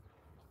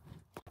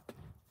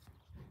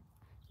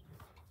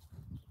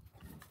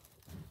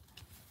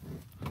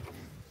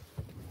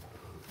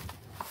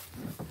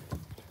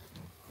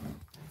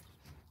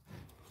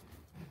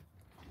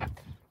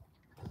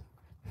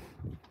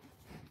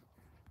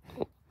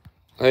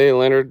 Hey,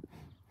 Leonard.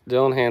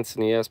 Dylan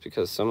Hanson, yes,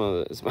 because some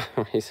of it is my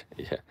reason.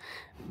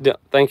 Yeah.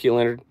 Thank you,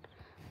 Leonard,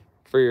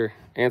 for your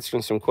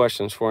answering some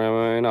questions for me.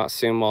 I may not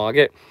see them all.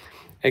 It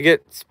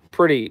gets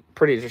pretty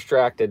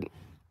distracted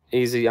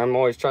easy. I'm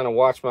always trying to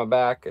watch my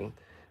back, and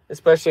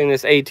especially in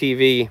this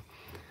ATV,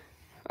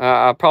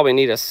 I probably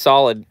need a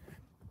solid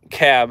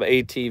cab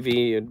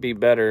ATV. It'd be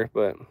better,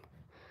 but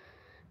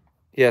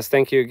yes,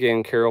 thank you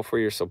again, Carol, for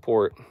your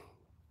support.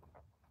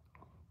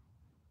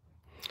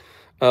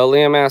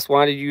 Liam asked,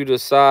 why did you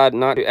decide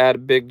not to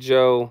add Big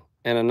Joe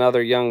and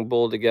another young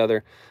bull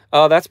together?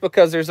 That's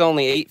because there's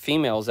only 8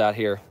 females out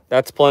here.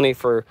 That's plenty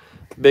for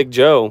Big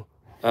Joe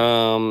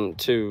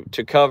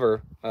to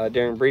cover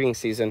during breeding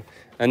season.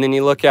 And then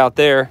you look out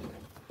there,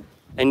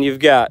 and you've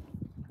got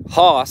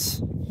Haas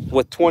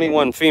with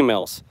 21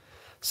 females.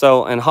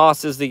 So, and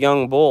Haas is the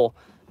young bull.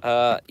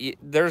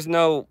 There's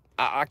no,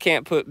 I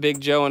can't put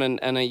Big Joe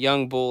and a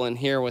young bull in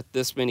here with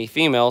this many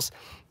females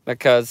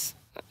because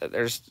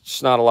there's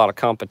just not a lot of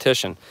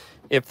competition.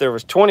 If there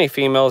was 20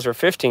 females or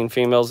 15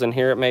 females in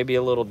here, it may be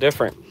a little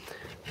different.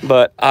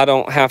 But I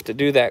don't have to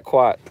do that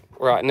quite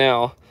right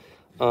now.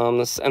 And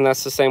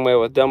that's the same way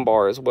with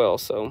Dunbar as well.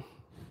 So,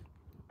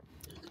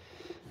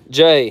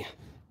 Jay,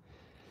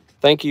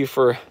 thank you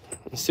for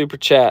the super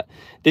chat.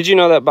 Did you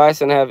know that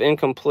bison have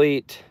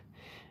incomplete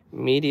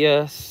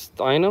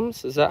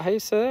mediastinums? Is that how you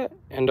say it?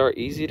 And are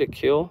easy to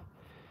kill?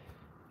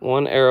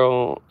 1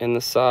 arrow in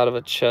the side of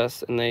a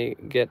chest, and they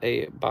get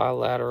a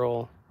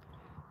bilateral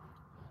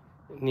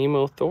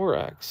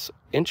pneumothorax.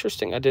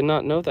 Interesting. I did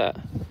not know that.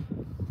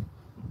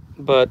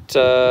 But,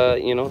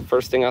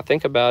 first thing I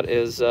think about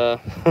is I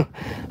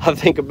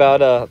think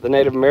about the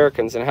Native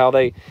Americans and how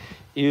they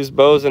use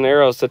bows and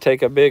arrows to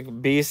take a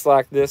big beast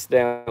like this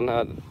down.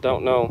 I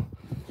don't know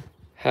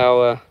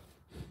how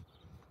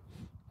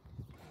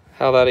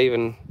that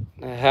even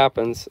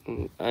happens,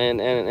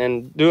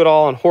 and do it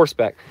all on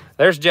horseback.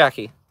 There's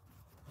Jackie.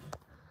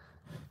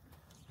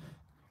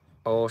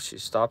 Oh,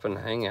 she's stopping to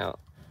hang out.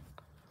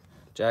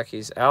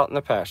 Jackie's out in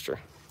the pasture.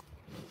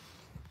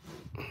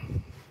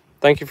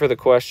 Thank you for the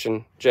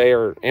question, Jay,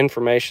 or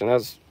information.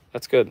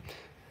 That's good.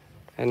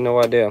 I had no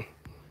idea.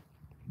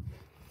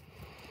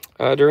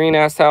 Doreen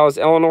asked, how is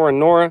Eleanor and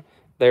Nora?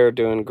 They're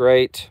doing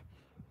great.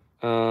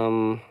 Let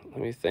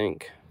me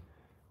think.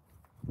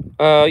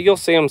 You'll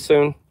see them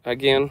soon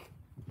again.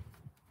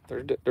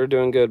 they're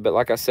doing good. But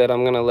like I said,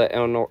 I'm gonna let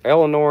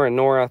Eleanor and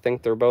Nora, I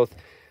think they're both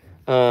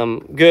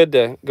good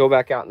to go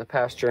back out in the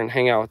pasture and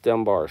hang out with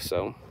Dunbar.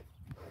 So.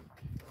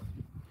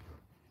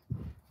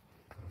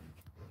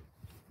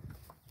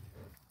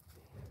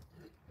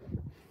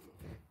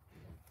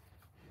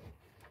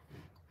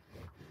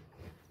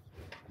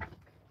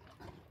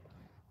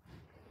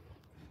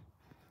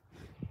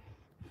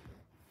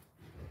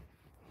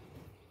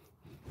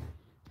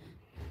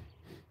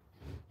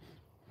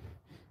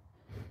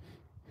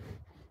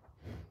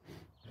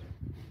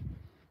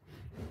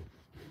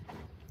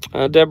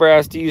 Deborah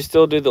asked, do you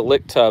still do the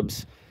lick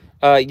tubs?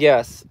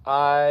 Yes,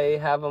 I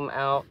have them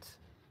out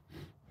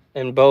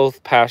in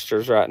both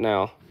pastures right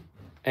now.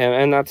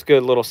 And that's a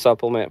good little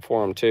supplement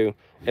for them too,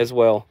 as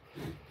well.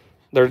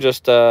 They're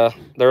just, they're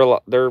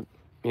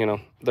you know,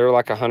 they're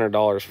like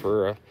 $100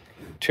 for a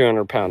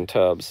 200-pound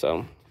tub.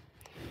 So,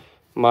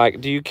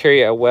 Mike, do you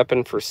carry a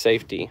weapon for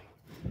safety?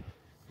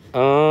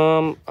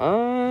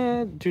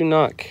 I do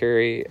not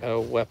carry a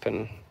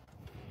weapon.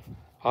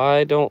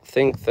 I don't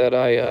think that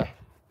I,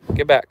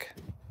 get back,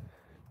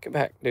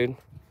 dude.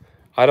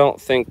 I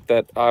don't think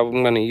that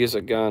I'm going to use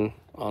a gun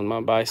on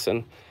my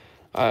bison.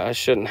 I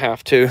shouldn't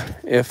have to.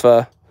 If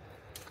I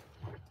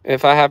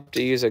have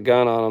to use a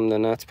gun on them,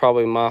 then that's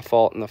probably my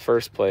fault in the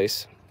first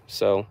place.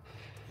 So,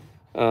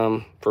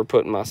 for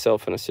putting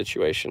myself in a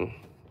situation.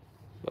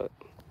 But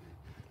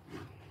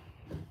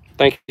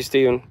thank you,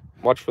 Stephen.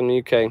 Watch from the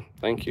UK.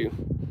 Thank you.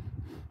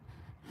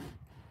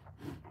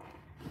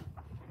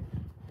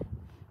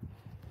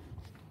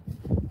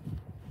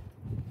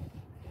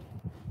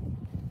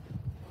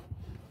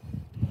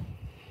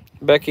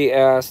 Becky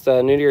asked,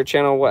 new to your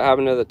channel, what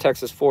happened to the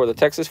Texas 4? The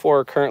Texas 4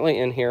 are currently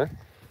in here.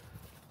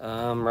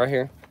 Right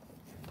here.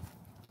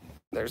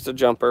 There's the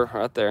jumper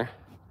right there.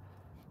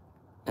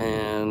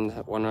 And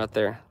one right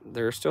there.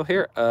 They're still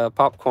here.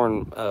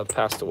 Popcorn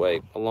passed away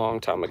a long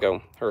time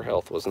ago. Her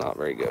health was not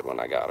very good when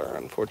I got her,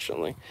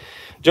 unfortunately.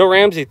 Joe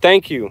Ramsey,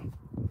 thank you.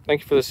 Thank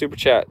you for the super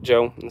chat,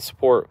 Joe, and the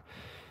support.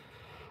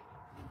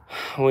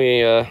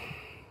 We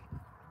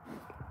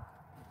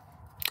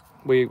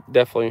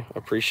definitely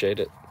appreciate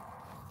it.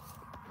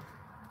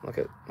 Look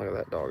at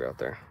that dog out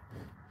there.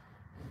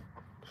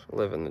 Just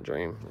living the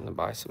dream in the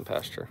bison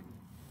pasture.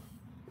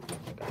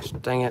 Gosh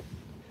dang it.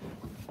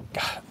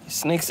 God, he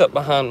sneaks up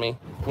behind me.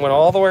 Went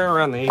all the way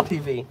around the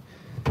ATV.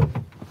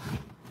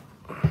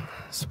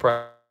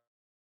 Surprise.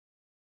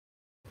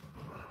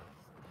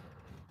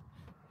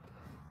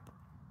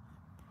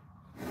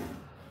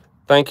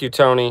 Thank you,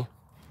 Tony.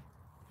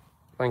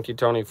 Thank you,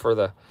 Tony, for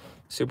the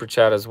super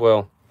chat as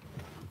well.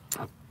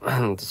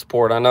 The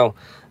support. I know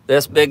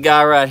this big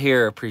guy right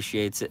here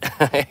appreciates it.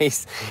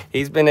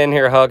 he's been in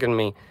here hugging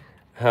me,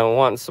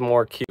 wanting some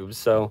more cubes.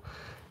 So,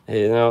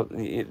 you know,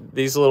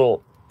 these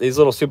little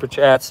super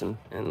chats and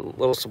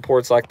little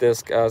supports like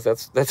this, guys,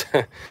 that's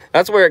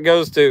that's where it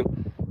goes to.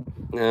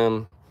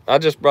 I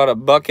just brought a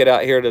bucket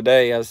out here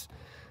today as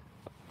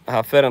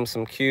I fed him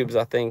some cubes,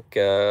 I think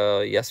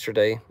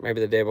yesterday,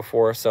 maybe the day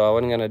before. So I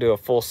wasn't gonna do a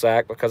full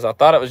sack because I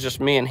thought it was just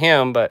me and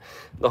him, but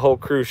the whole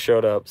crew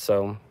showed up.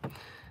 So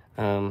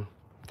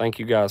thank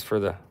you guys for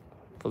the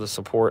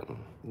support and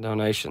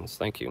donations.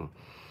 Thank you.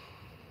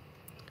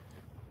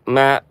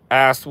 Matt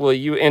asked, will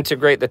you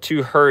integrate the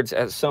two herds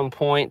at some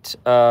point?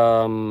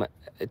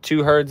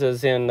 Two herds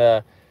as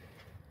in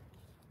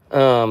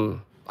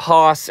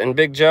Haas and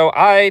Big Joe.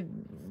 I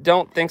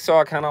don't think so.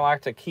 I kind of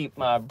like to keep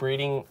my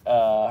breeding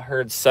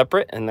herds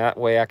separate, and that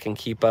way I can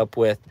keep up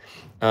with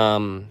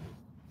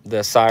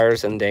the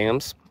sires and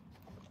dams.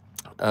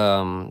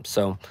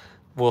 So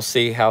we'll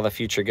see how the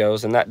future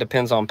goes, and that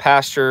depends on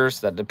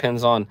pastures, that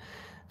depends on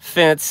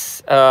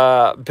fence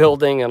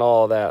building and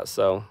all of that.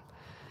 So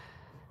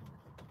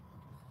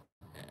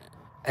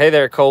hey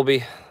there,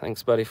 Colby.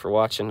 Thanks, buddy, for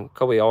watching.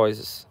 Colby always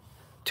is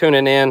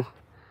tuning in.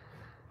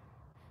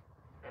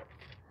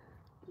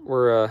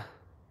 We're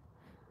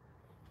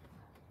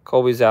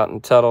Colby's out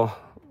in Tuttle,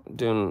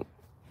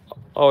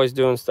 always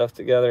doing stuff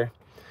together.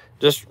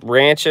 Just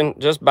ranching,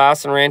 just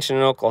bison ranching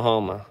in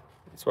Oklahoma.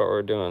 That's what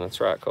we're doing. That's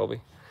right,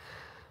 Colby.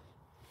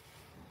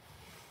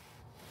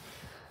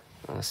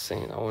 Let's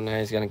see. Oh, now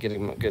he's gonna get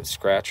him a good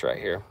scratch right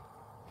here.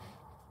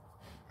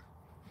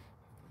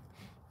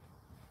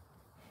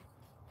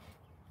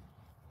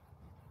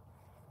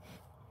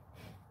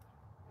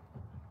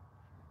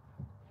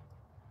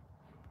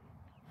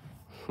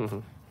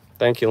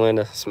 Thank you,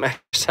 Linda. Smash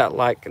that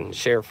like and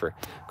share for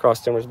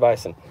Cross Timbers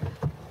Bison.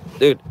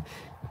 Dude,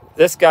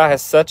 this guy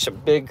has such a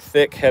big,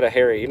 thick head of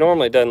hair. He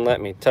normally doesn't let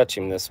me touch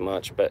him this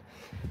much, but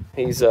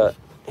he's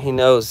he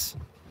knows.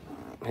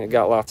 He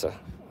got lots of,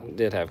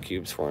 did have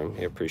cubes for him.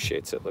 He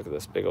appreciates it. Look at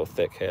this big old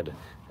thick head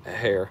of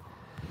hair.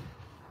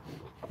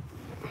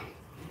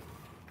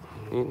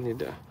 You need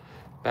to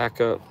back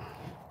up.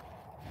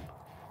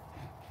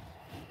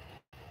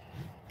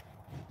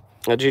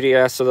 Judy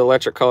asked, so the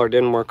electric collar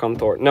didn't work on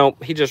Thor?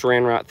 Nope, he just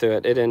ran right through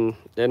it. It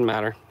didn't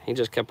matter. He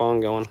just kept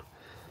on going.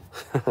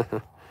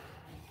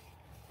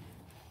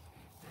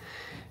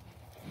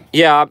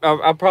 Yeah,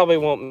 I probably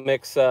won't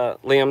mix,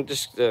 Liam,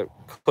 just to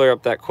clear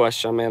up that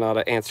question. I may not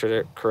have answered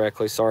it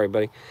correctly. Sorry,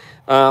 buddy.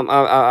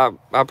 I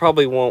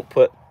probably won't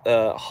put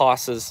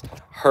Haas's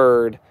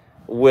herd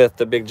with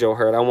the Big Joe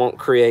herd. I won't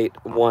create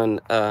one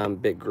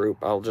big group.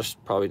 I'll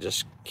just probably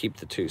just keep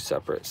the two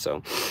separate.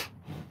 So,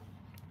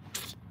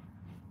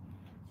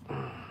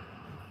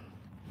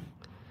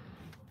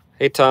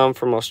 hey, Tom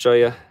from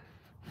Australia.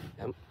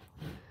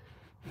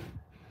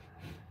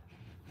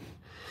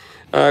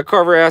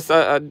 Carver asked,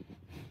 I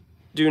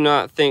do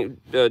not think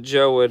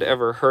Joe would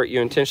ever hurt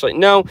you intentionally.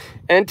 No,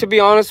 and to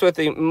be honest with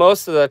you,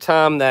 most of the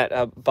time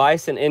that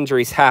bison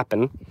injuries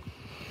happen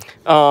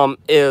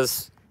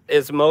is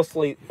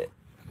mostly,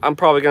 I'm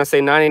probably going to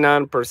say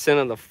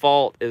 99% of the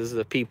fault is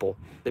the people.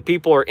 The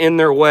people are in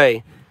their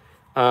way.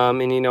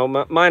 And, you know,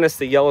 minus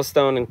the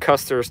Yellowstone and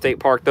Custer State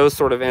Park, those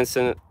sort of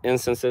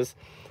instances,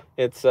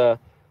 it's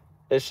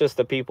just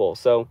the people.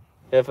 So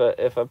if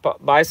a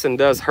bison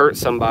does hurt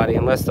somebody,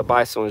 unless the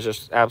bison was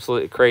just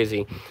absolutely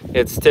crazy,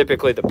 it's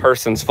typically the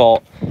person's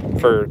fault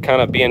for kind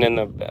of being in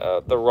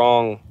the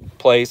wrong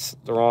place,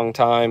 the wrong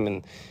time,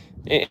 and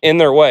in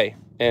their way.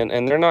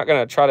 And they're not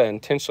going to try to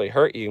intentionally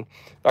hurt you.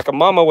 Like a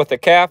mama with a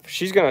calf,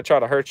 she's going to try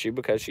to hurt you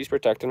because she's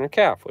protecting her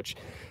calf, which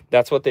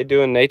that's what they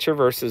do in nature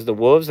versus the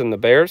wolves and the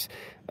bears.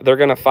 They're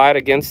going to fight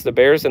against the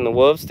bears and the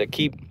wolves to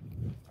keep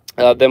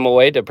them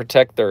away, to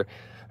protect their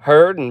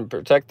herd and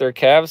protect their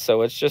calves.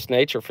 So it's just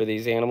nature for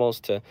these animals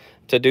to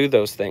do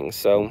those things.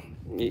 So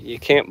you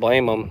can't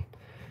blame them.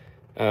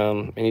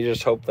 And you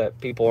just hope that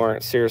people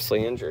aren't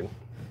seriously injured.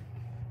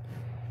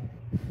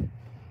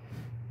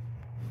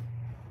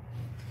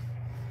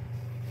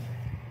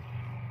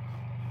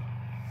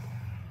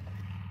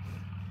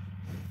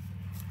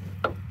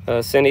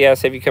 Cindy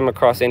asks, have you come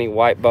across any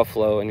white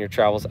buffalo in your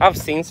travels? I've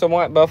seen some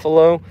white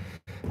buffalo,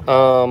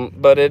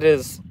 but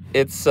it's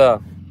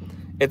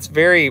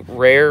very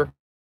rare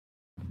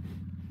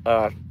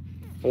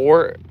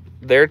for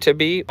there to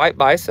be white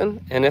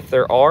bison, and if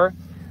there are,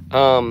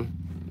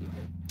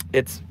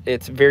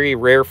 it's very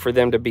rare for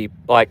them to be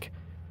like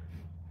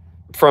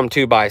from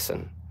two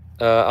bison.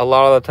 A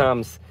lot of the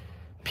times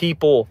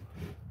people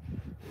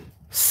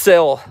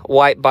sell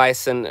white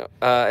bison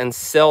and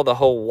sell the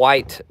whole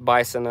white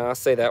bison, and I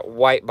say that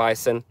white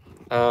bison,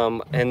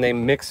 and they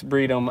mix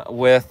breed them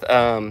with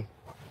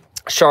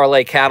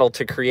Charolais cattle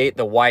to create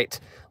the white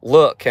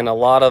look. And a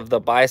lot of the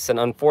bison,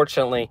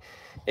 unfortunately,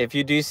 if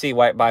you do see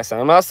white bison,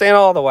 I'm not saying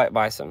all the white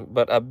bison,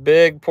 but a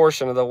big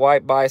portion of the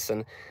white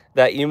bison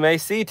that you may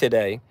see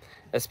today,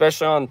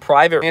 especially on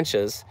private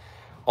ranches,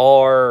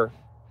 are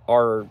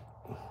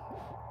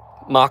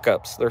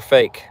mock-ups. They're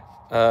fake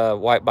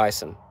white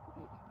bison.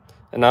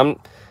 And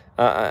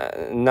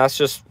and that's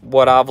just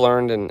what I've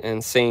learned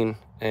and seen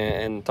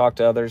and talked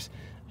to others.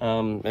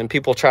 And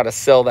people try to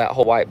sell that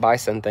whole white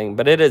bison thing,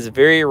 but it is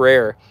very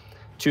rare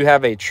to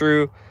have a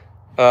true,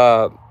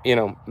 you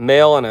know,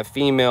 male and a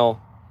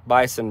female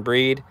bison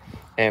breed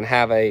and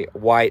have a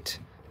white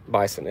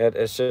bison.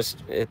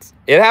 It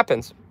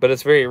happens, but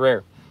it's very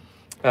rare.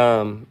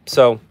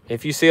 So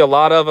if you see a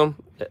lot of them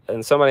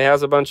and somebody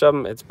has a bunch of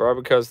them, it's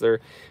probably because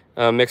they're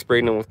mixed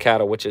breeding them with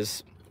cattle, which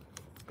is,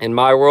 in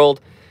my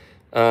world,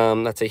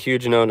 that's a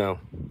huge no-no.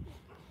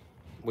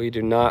 We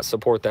do not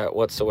support that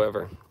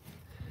whatsoever.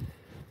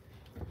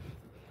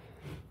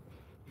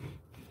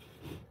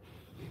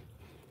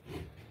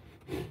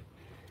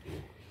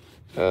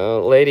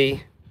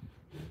 Lady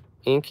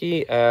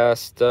Inky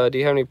asked, do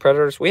you have any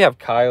predators? We have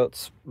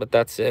coyotes, but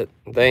that's it.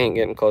 They ain't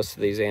getting close to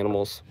these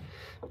animals.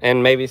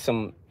 And maybe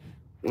some,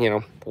 you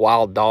know,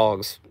 wild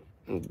dogs.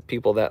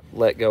 People that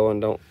let go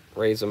and don't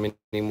raise them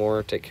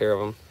anymore, take care of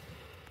them.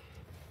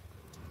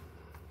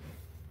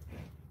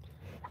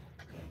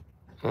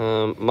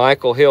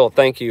 Michael Hill,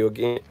 thank you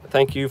again.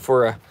 Thank you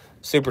for a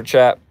super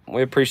chat.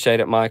 We appreciate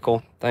it,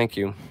 Michael. Thank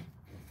you.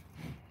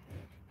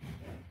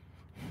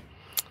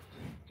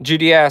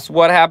 Judy asked,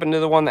 what happened to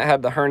the one that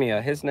had the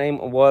hernia? His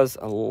name was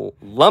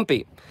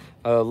Lumpy.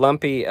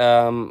 Lumpy,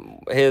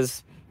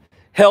 his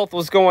health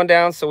was going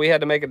down, so we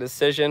had to make a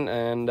decision,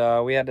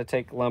 and we had to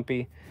take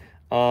Lumpy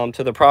to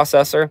the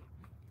processor,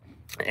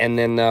 and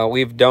then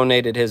we've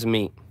donated his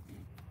meat.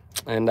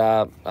 And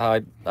I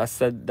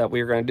said that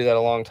we were going to do that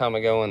a long time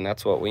ago, and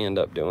that's what we end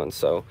up doing.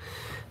 So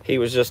he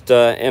was just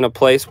in a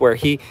place where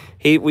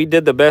we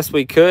did the best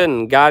we could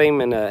and got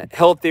him in a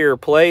healthier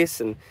place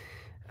and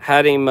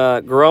had him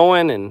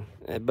growing,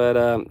 but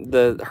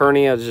the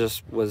hernia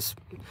just was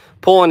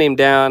pulling him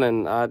down,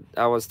 and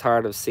I was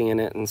tired of seeing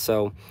it, and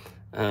so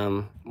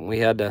we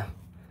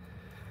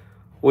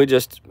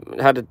just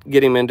had to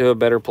get him into a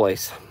better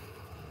place.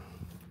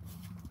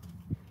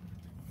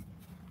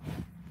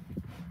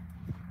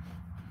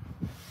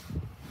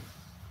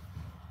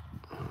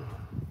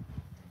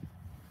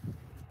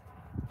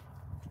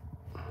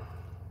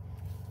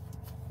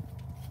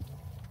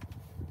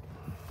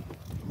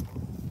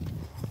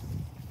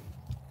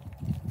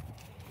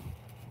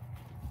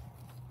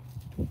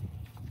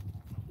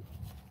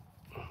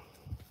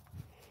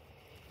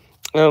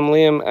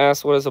 Liam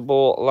asked, what is a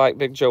bull like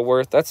Big Joe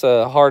worth? That's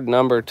a hard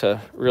number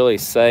to really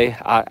say.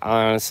 I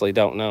honestly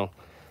don't know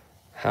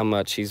how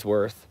much he's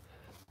worth.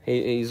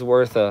 He's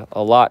worth a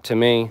lot to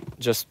me.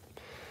 Just,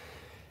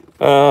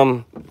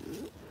 you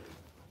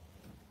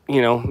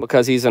know,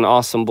 because he's an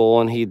awesome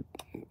bull, and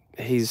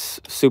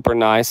he's super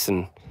nice,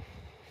 and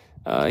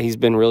he's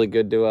been really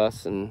good to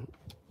us, and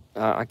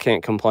I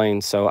can't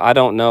complain. So I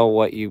don't know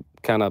what you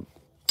kind of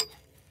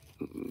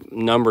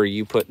number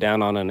you put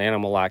down on an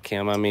animal like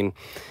him. I mean,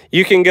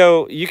 you can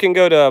go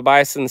to a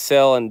bison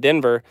sale in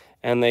Denver,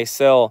 and they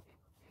sell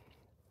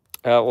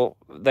well,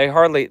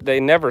 they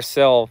never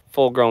sell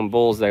full-grown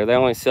bulls there. They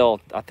only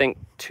sell, I think,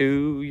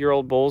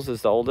 2-year-old bulls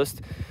is the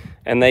oldest,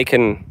 and they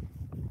can,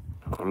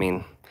 I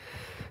mean,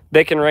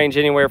 they can range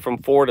anywhere from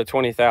 $4,000 to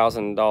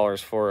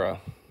 $20,000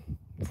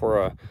 for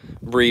a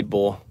breed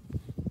bull.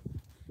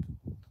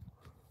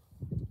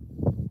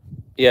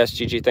 Yes,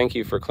 Gigi, thank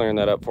you for clearing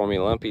that up for me.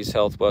 Lumpy's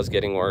health was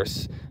getting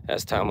worse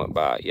as time went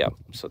by. Yep,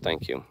 so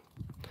thank you.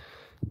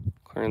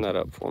 Clearing that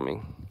up for me.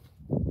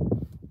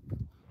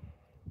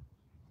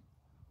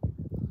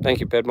 Thank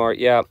you, Pedmart.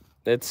 Yeah,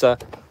 it's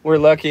we're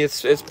lucky.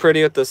 It's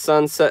pretty with the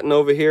sun setting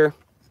over here.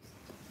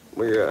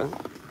 We're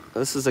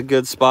this is a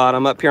good spot.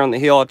 I'm up here on the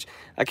hill.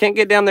 I can't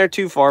get down there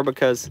too far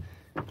because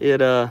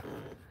it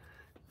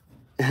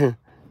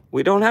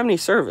we don't have any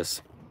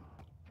service.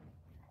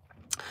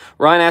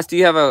 Ryan asked, do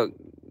you have a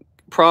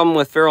problem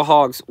with feral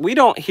hogs? We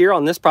don't here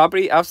on this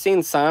property. I've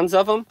seen signs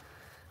of them,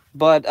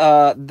 but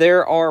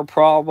there are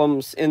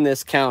problems in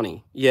this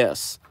county.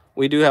 Yes,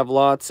 we do have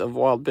lots of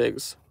wild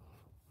pigs.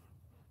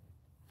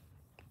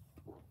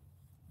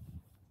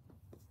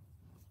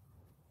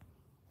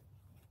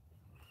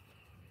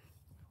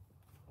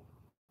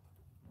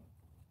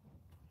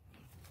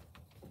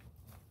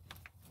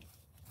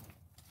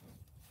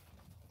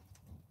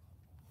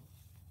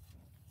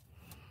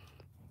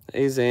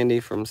 Hey,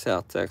 Zandy from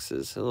South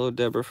Texas. Hello,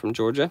 Deborah from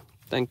Georgia.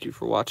 Thank you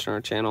for watching our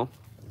channel.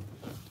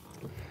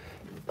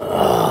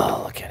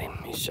 Oh, look at him.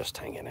 He's just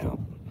hanging out.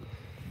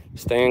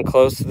 Staying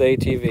close to the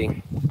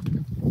ATV.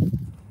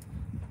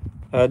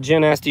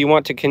 Jen asked, do you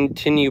want to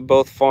continue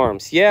both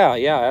farms? Yeah,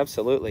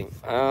 absolutely.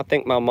 I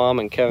think my mom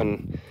and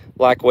Kevin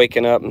like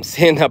waking up and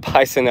seeing that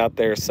bison out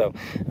there. So,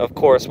 of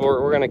course,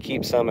 we're going to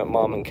keep some at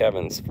Mom and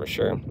Kevin's for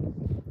sure.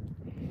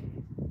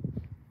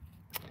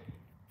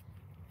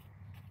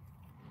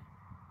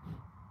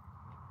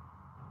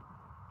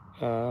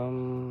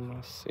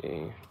 Let's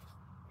see.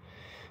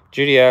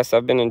 Judy asks,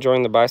 I've been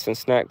enjoying the bison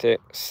snack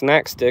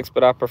sticks,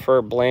 but I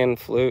prefer bland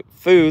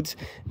foods.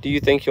 Do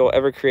you think you'll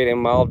ever create a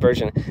mild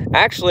version?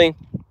 Actually,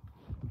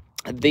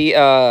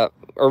 the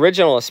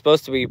original is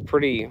supposed to be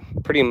pretty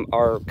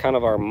our kind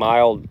of our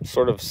mild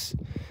sort of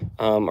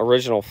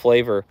original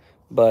flavor,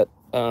 but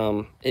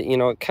you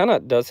know, it kind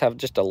of does have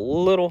just a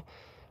little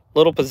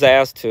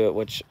pizzazz to it,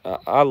 which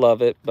I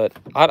love it, but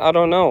I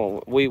don't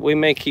know. We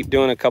may keep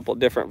doing a couple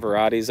different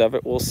varieties of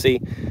it. We'll see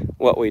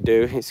what we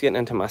do. He's getting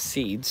into my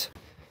seeds.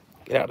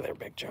 Get out of there,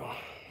 Big Joe.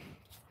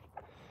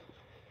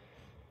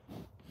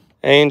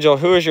 Angel,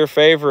 who is your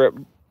favorite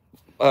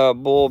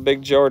bull,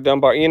 Big Joe or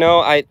Dunbar? You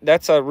know,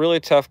 that's a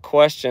really tough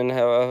question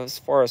as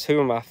far as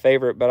who are my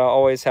favorite, but I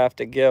always have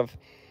to give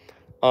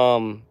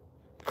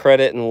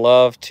credit and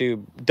love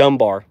to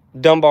Dunbar.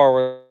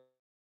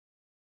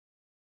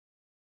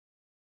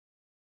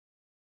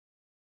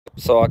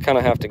 So I kind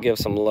of have to give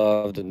some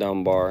love to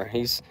Dunbar.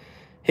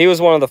 He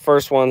was one of the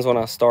first ones when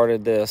I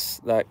started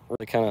this that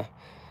really kind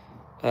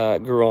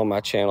of grew on my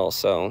channel.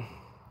 So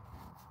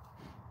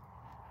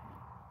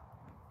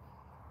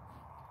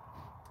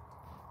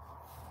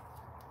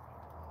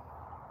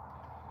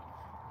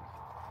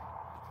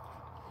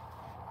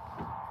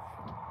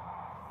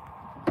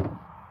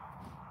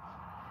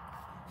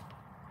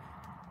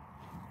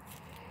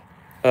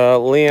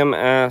Liam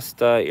asked,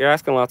 you're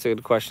asking lots of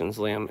good questions,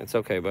 Liam. It's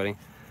okay, buddy.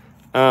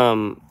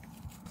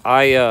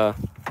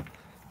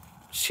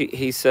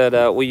 He said,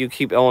 will you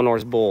keep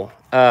Eleanor's bull?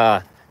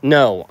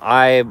 No,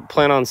 I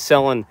plan on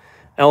selling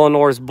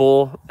Eleanor's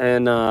bull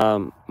in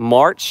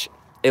March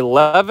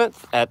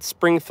 11th at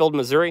Springfield,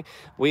 Missouri.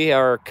 We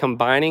are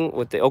combining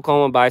with the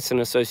Oklahoma Bison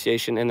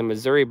Association and the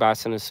Missouri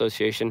Bison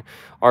Association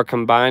are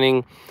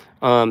combining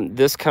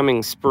this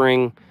coming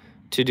spring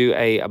to do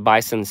a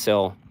bison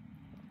sale.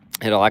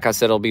 Like I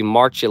said, it'll be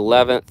March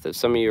 11th. If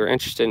some of you are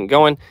interested in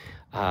going,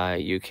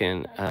 you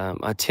can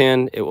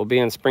attend. It will be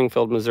in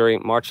Springfield, Missouri,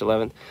 March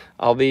 11th.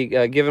 I'll be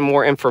giving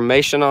more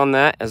information on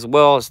that as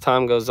well as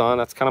time goes on.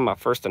 That's kind of my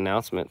first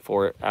announcement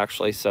for it,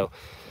 actually. So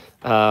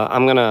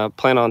I'm going to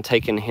plan on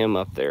taking him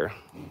up there.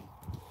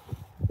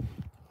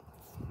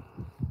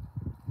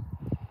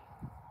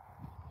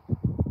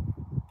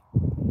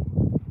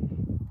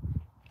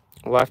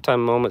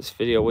 Lifetime Moments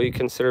video. Will you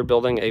consider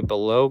building a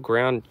below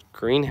ground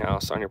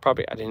greenhouse on your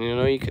property? I didn't even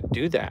know you could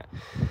do that.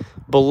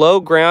 Below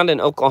ground in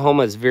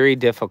Oklahoma is very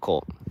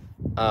difficult.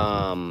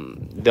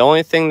 The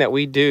only thing that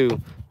we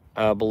do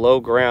below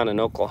ground in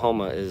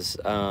Oklahoma is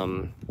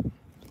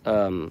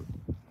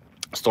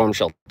storm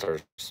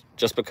shelters,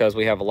 just because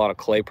we have a lot of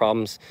clay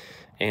problems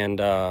and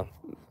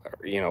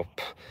you know,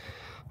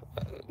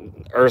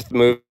 earth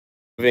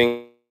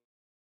moving.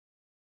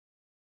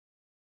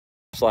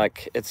 It's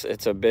like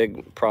it's a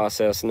big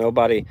process.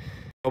 Nobody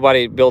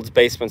builds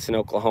basements in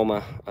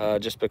Oklahoma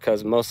just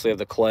because mostly of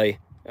the clay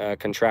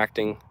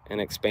contracting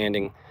and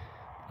expanding.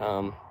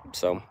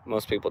 So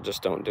most people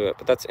just don't do it,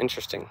 but that's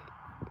interesting.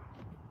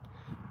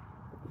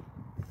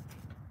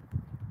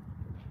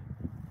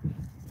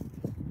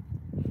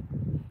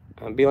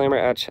 B.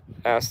 Lambert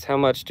asked, how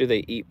much do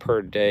they eat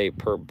per day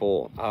per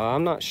bull?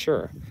 I'm not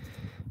sure.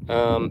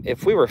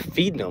 If we were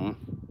feeding them,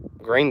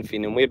 grain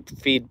feeding them, we'd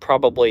feed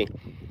probably,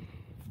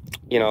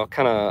 you know,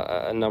 kind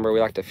of a number. We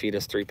like to feed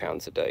us 3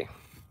 pounds a day.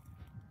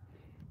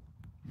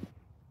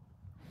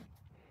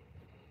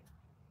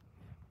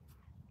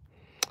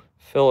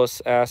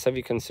 Phyllis asks, have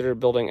you considered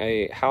building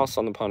a house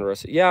on the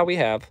Ponderosa? Yeah, we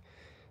have.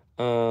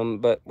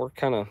 But we're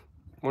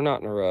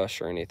not in a rush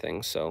or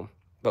anything, so,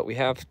 but we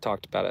have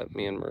talked about it.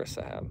 Me and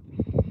Marissa have.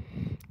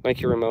 Thank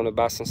you, Ramona.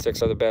 Bison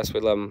sticks are the best. We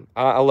love them.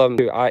 I love them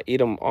too. I eat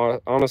them,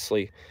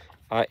 honestly,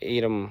 I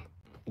eat them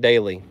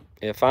daily.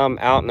 If I'm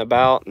out and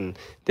about and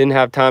didn't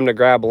have time to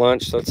grab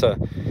lunch, so it's a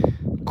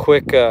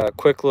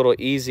quick little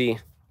easy,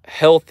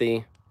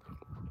 healthy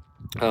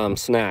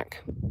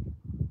snack.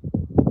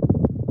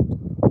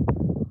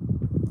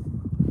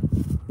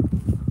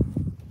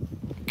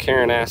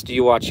 Karen asked, do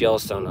you watch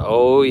Yellowstone?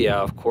 Oh yeah,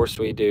 of course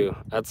we do.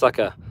 That's like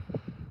a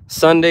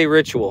Sunday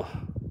ritual.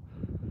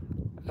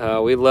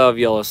 We love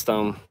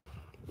Yellowstone.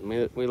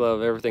 We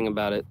love everything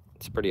about it.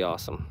 It's pretty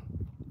awesome.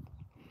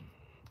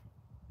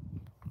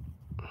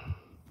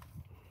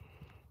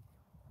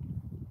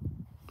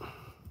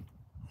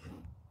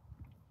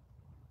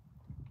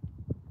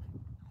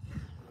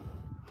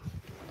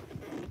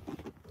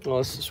 Well,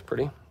 this is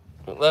pretty.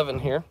 11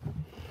 here.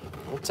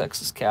 Little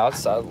Texas cow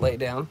decided to lay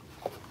down.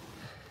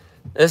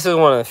 This is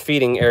one of the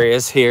feeding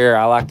areas here.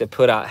 I like to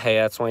put out hay.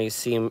 That's why you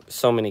see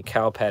so many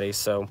cow patties.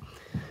 So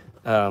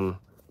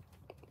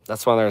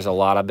that's why there's a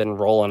lot. I've been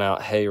rolling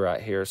out hay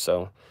right here.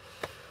 So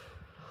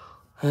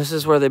this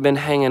is where they've been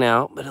hanging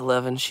out. But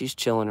 11, she's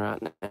chilling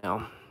right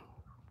now.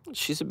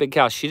 She's a big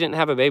cow. She didn't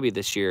have a baby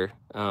this year.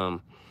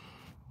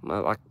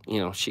 Like, you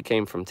know, she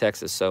came from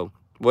Texas, so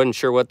wasn't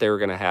sure what they were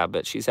going to have.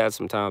 But she's had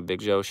some time with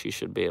Big Joe. She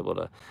should be able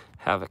to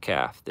have a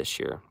calf this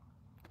year.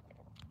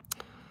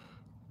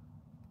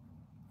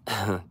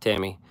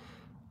 Tammy,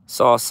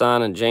 saw a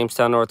sign in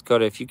Jamestown, North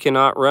Dakota. If you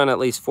cannot run at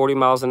least 40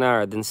 miles an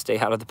hour, then stay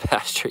out of the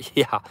pasture.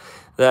 Yeah,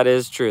 that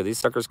is true. These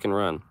suckers can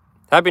run.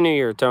 Happy New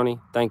Year, Tony.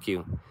 Thank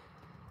you.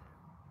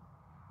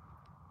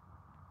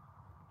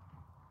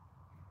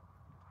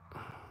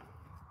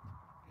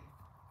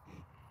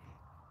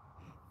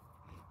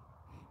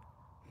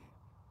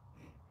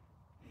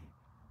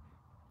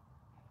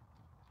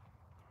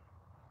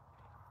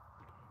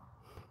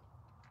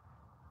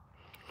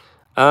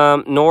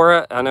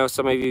 Nora, I know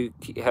some of you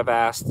have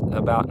asked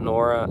about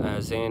Nora,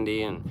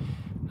 Zandy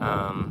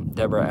and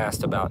Deborah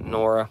asked about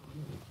Nora,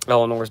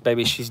 Eleanor's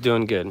baby. She's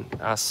doing good.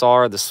 I saw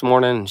her this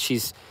morning, and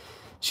she's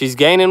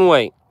gaining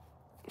weight.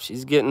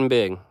 She's getting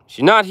big.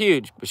 She's not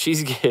huge, but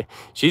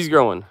she's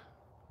growing.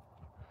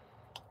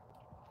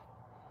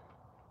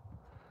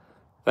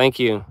 Thank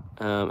you,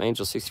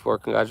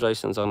 Angel64.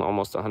 Congratulations on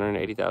almost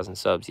 180,000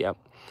 subs. Yep,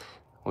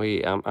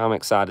 I'm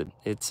excited.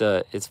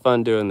 It's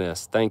fun doing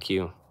this. Thank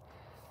you.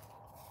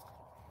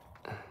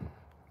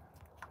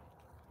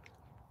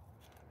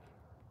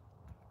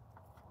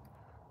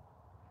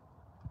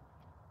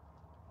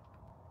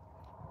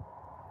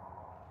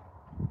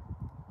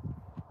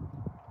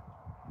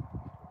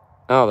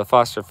 Oh, the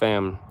Foster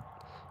fam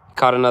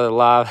caught another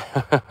live.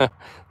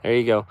 There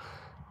you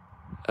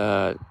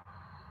go.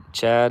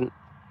 Chad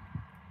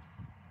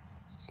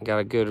got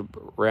a good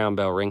round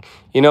bell ring.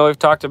 You know, we've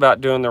talked about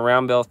doing the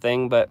round bell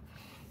thing, but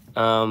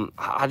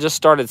I just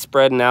started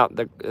spreading out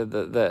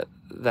the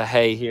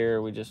hay here.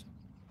 We just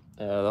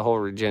the whole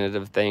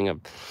regenerative thing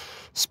of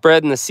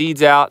spreading the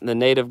seeds out and the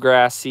native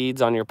grass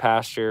seeds on your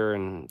pasture,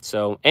 and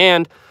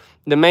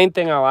the main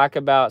thing I like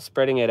about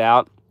spreading it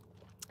out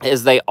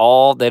is they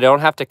don't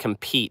have to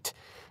compete.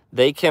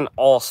 They can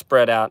all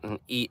spread out and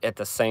eat at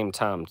the same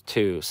time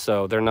too.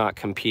 So they're not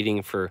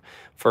competing for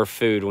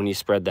food when you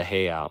spread the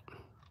hay out.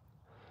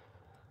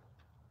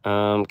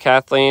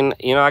 Kathleen,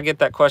 you know, I get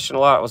that question a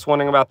lot. I was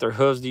wondering about their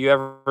hooves. Do you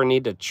ever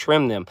need to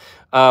trim them?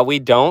 We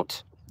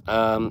don't.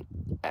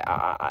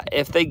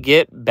 If they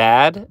get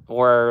bad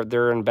or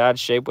they're in bad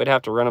shape, we'd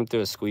have to run them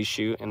through a squeeze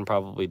chute and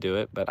probably do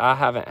it. But I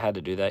haven't had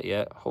to do that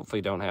yet.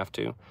 Hopefully don't have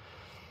to.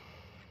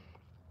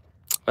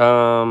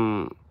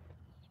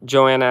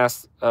 Joanne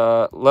asked,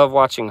 love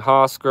watching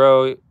Haas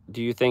grow.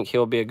 Do you think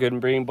he'll be a good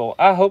breeding bull?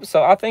 I hope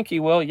so. I think he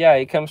will. Yeah,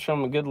 he comes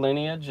from a good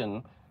lineage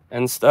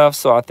and stuff,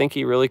 so I think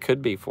he really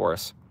could be for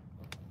us.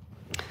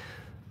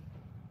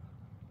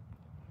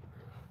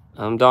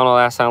 Donald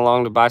asked, how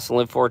long did Bison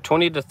live for?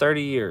 20 to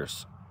 30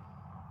 years.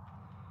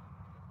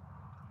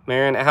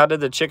 Marion, how did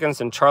the chickens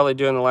and Charlie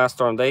do in the last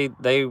storm? They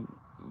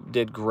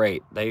did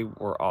great. They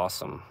were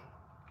awesome.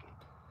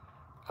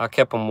 I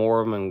kept them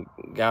warm and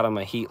got them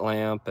a heat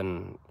lamp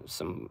and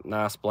some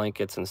nice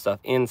blankets and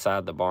stuff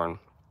inside the barn.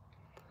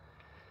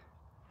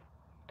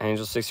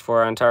 Angel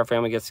 64, our entire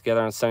family gets together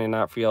on Sunday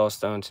night for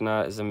Yellowstone.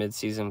 Tonight is the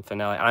mid-season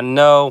finale. I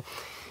know,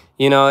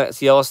 you know,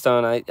 it's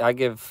Yellowstone. I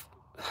give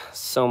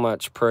so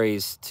much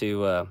praise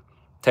to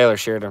Taylor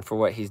Sheridan for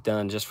what he's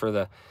done just for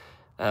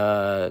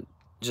the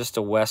just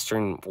a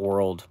Western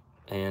world.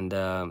 And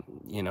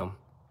you know,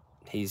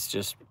 he's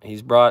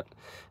brought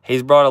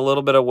a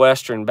little bit of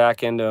Western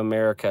back into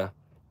America.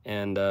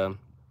 And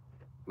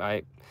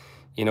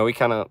you know, we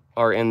kind of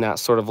are in that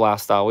sort of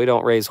lifestyle. We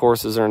don't raise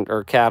horses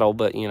or cattle,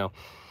 but you know,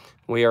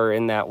 we are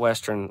in that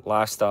Western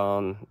lifestyle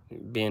and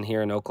being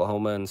here in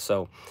Oklahoma. And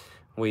so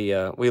we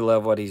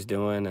love what he's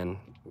doing, and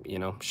you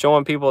know,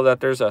 showing people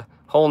that there's a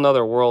whole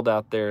nother world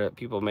out there that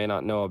people may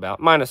not know about,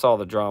 minus all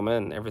the drama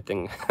and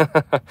everything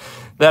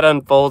that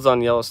unfolds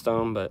on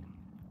Yellowstone. But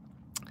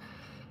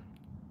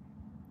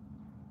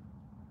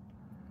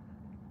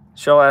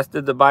Show asked,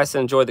 did the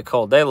bison enjoy the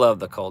cold? They love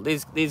the cold.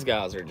 These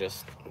guys are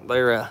just,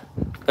 they're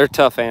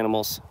tough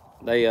animals.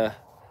 They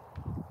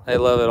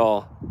love it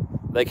all.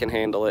 They can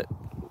handle it.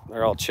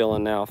 They're all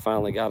chilling now.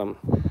 Finally got them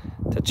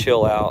to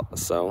chill out.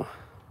 So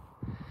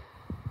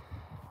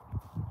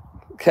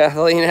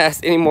Kathleen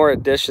asked, any more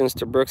additions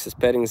to Brooks's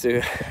petting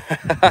zoo?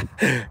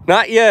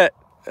 Not yet.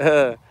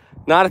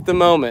 Not at the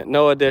moment.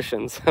 No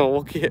additions.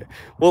 We'll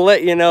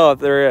let you know if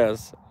there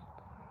is.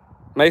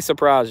 May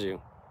surprise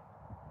you.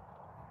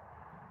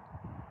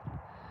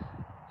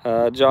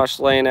 Josh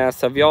Lane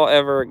asked, have y'all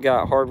ever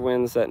got hard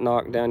winds that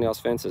knock down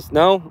y'all's fences?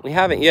 No, we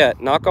haven't yet.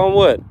 Knock on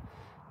wood.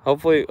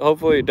 Hopefully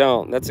we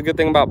don't. That's a good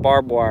thing about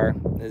barbed wire,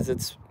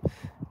 is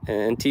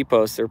and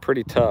T-posts, they're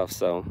pretty tough.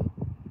 So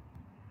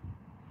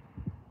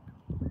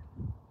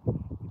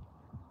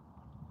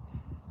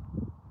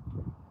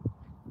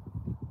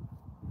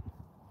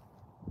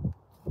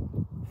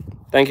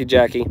thank you,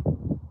 Jackie.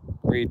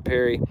 Reed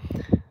Perry.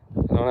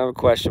 I don't have a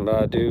question, but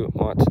I do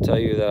want to tell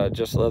you that I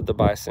just love the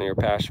bison and your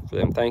passion for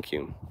them. Thank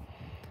you.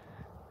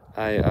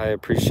 I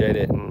appreciate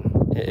it,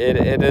 and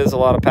it is a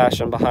lot of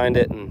passion behind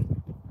it,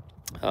 and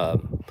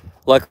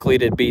luckily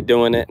to be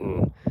doing it,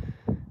 and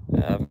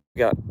I've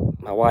got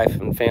my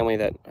wife and family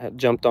that have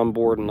jumped on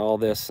board and all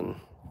this and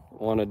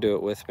want to do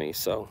it with me.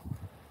 So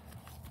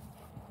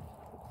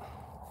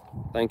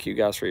thank you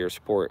guys for your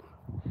support.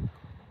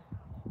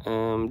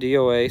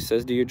 DOA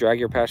says, do you drag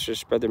your pastures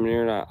to spread the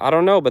manure or not? I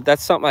don't know, but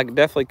that's something I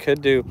definitely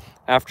could do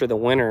after the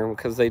winter,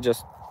 because they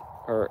just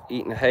are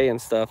eating hay and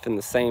stuff in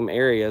the same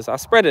areas. I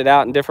spread it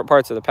out in different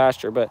parts of the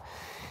pasture, but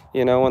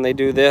you know, when they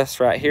do this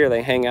right here,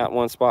 they hang out in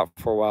one spot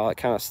for a while. It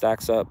kind of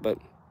stacks up, but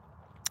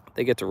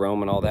they get to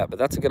roam and all that. But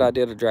that's a good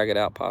idea to drag it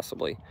out,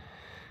 possibly.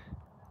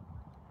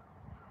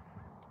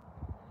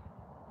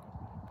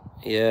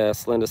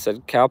 Yes, Linda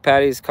said, cow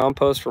patties,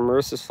 compost from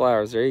Marissa's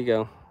flowers. There you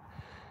go.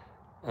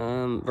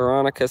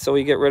 Veronica, so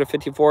we get rid of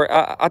 54.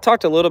 I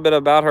talked a little bit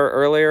about her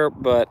earlier,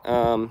 but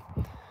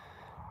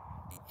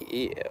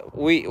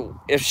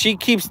if she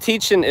keeps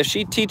teaching, if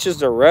she teaches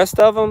the rest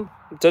of them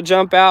to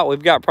jump out,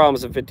 we've got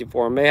problems at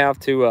 54. May have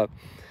to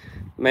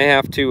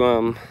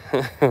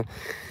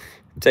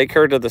take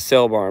her to the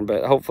sale barn,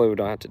 but hopefully we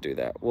don't have to do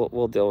that.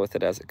 We'll deal with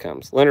it as it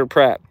comes. Leonard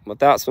Pratt,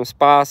 without some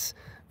spice,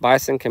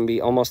 bison can be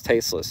almost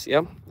tasteless.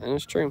 Yep, that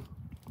is true.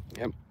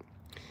 Yep.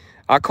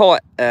 I call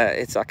it,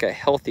 it's like a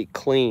healthy,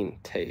 clean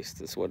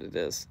taste is what it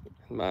is,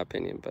 in my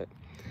opinion. But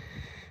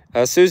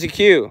Susie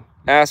Q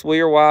asked, will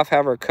your wife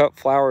have her cut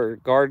flower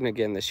garden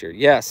again this year?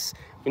 Yes.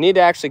 We need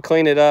to actually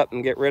clean it up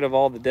and get rid of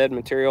all the dead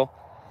material.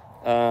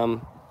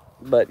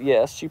 But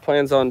yes, she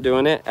plans on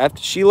doing it.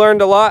 After she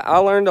learned a lot, I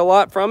learned a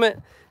lot from it.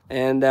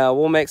 And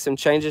we'll make some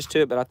changes to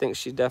it, but I think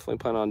she's definitely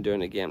planning on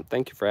doing it again.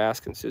 Thank you for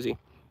asking, Susie.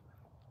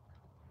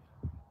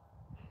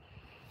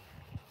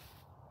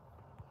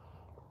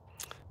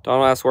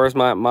 Donald asks, where's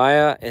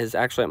Maya is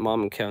actually at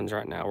Mom and Kevin's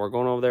right now. We're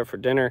going over there for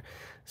dinner,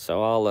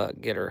 so I'll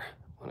get her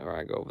whenever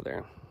I go over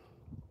there.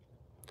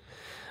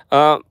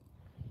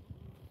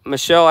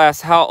 Michelle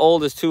asks, how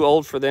old is too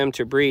old for them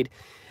to breed?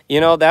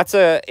 You know, that's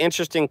an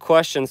interesting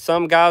question.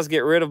 Some guys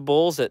get rid of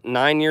bulls at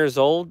 9 years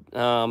old,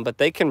 but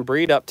they can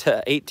breed up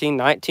to 18,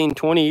 19,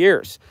 20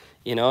 years.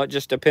 You know, it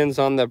just depends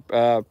on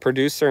the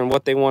producer and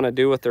what they want to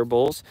do with their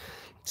bulls.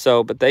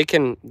 So, but they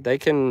can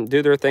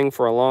do their thing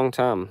for a long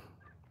time.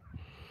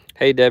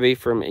 Hey, Debbie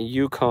from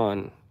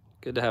Yukon.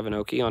 Good to have an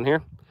Okie on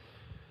here.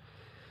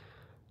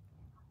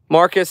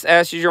 Marcus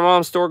asks, is your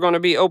mom's store going to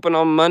be open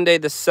on Monday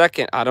the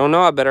 2nd? I don't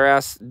know. I better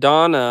ask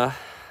Donna.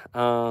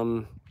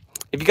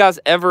 If you guys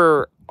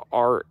ever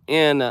are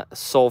in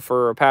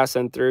Sulphur or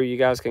passing through, you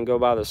guys can go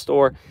by the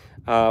store.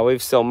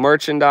 We've still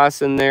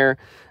merchandise in there.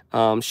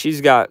 She's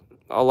got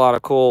a lot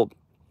of cool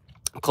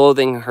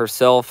clothing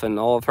herself and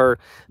all of her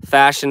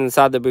fashion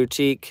inside the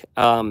boutique,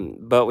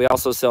 but we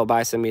also sell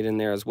bison meat in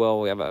there as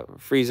well. We have a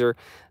freezer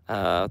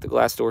at the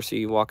glass door, so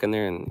you walk in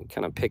there and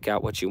kind of pick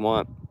out what you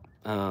want.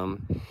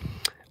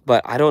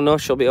 But I don't know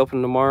if she'll be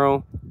open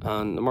tomorrow.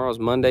 Tomorrow's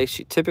Monday.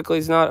 She typically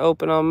is not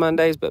open on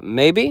Mondays, but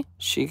maybe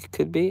she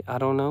could be. I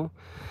don't know.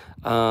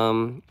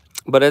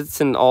 But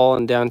it's all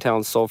in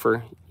downtown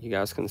Sulphur. You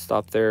guys can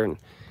stop there and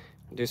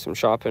do some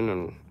shopping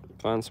and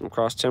find some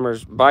cross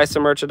timbers, buy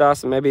some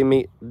merchandise, and maybe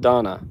meet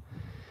Donna.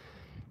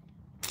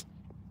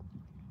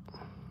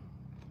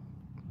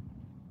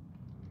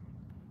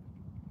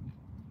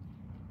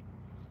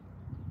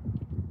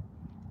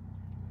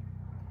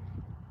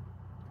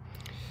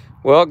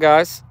 Well,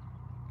 guys,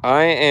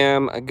 I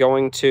am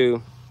going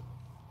to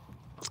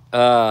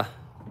let's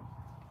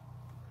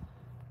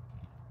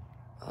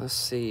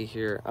see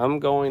here. I'm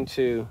going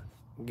to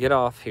get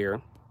off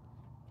here.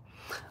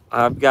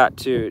 I've got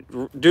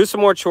to do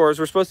some more chores.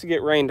 We're supposed to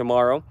get rain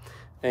tomorrow,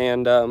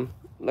 and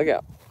look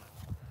out.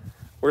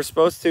 We're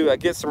supposed to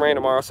get some rain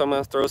tomorrow, so I'm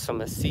going to throw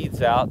some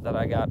seeds out that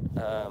I got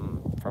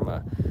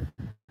from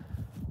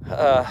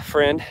a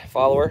friend,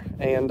 follower,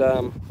 and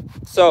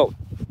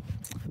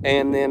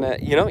and then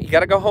you know, you got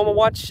to go home and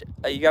watch.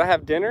 You got to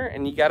have dinner,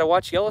 and you got to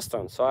watch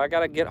Yellowstone. So I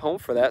got to get home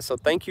for that. So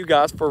thank you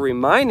guys for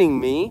reminding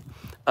me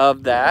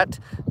of that.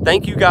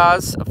 Thank you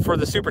guys for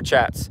the super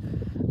chats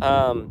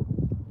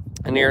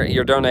and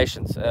your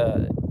donations.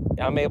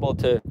 I'm able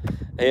to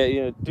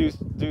you know,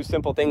 do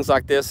simple things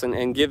like this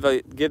and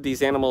give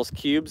these animals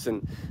cubes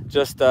and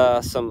just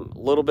some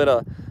little bit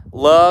of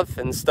love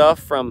and stuff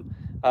from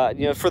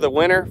you know, for the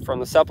winter, from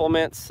the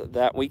supplements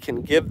that we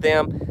can give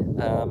them.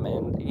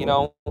 And you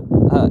know,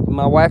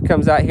 my wife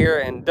comes out here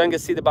and doesn't get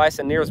to see the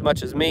bison near as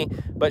much as me,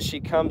 but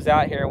she comes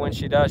out here. When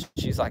she does,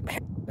 she's like,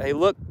 man, they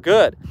look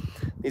good.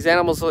 These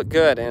animals look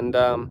good, and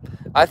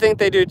I think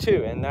they do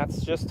too. And that's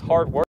just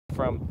hard work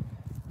from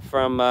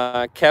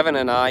Kevin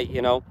and I,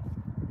 you know,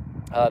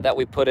 that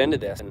we put into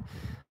this. And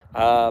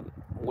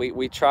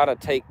we try to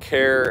take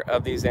care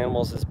of these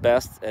animals as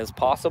best as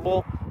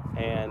possible,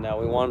 and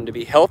we want them to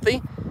be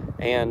healthy.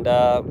 And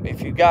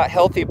if you've got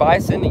healthy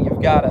bison,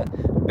 you've got a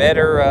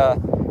better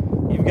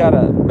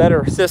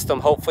system,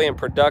 hopefully, in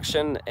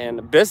production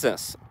and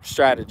business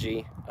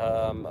strategy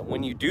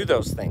when you do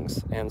those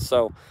things. And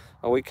so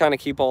we kind of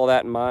keep all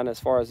that in mind as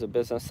far as the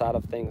business side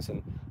of things.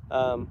 And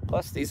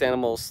plus, these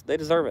animals, they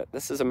deserve it.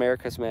 This is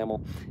America's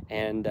mammal,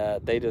 and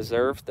they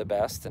deserve the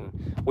best.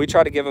 And we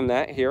try to give them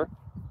that here.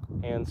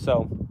 And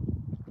so,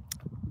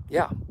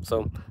 yeah,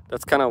 so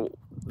that's kind of,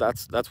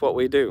 that's what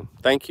we do.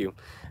 Thank you.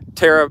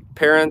 Tara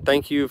Perrin,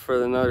 thank you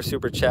for another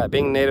super chat.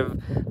 Being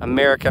Native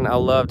American, I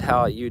loved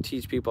how you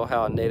teach people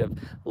how Native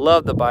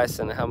love the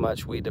bison and how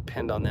much we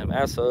depend on them.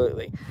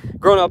 Absolutely.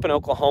 Growing up in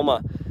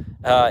Oklahoma,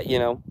 you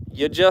know,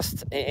 you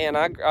just, and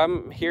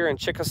I'm here in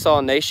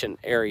Chickasaw Nation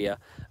area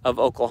of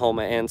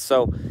Oklahoma, and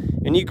so,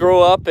 and you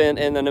grow up in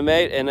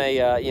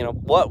a you know,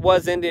 what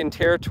was Indian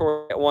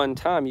territory at one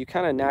time, you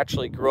kind of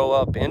naturally grow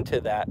up into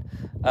that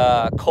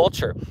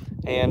culture.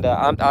 And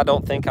I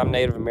don't think I'm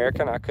Native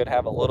American. I could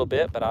have a little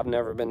bit, but I've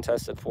never been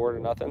tested for it or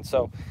nothing.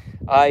 So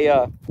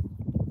I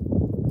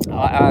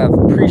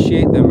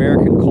appreciate the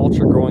American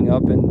culture growing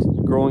up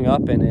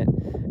in it,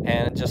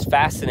 and just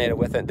fascinated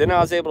with it. Then I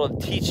was able to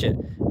teach it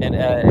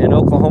in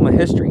Oklahoma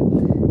history,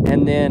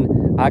 and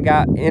then I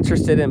got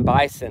interested in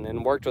bison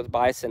and worked with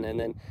bison, and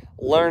then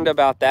learned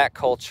about that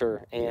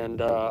culture,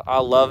 and I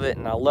love it,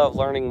 and I love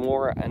learning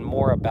more and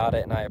more about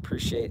it, and I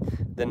appreciate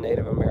the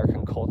Native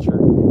American culture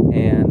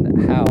and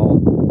how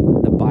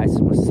the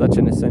bison was such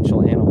an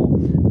essential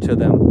animal to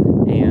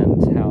them,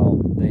 and how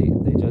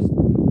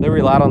they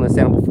relied on this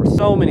animal for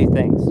so many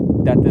things,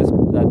 that this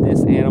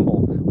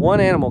animal,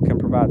 one animal, can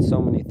provide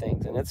so many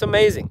things. And it's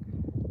amazing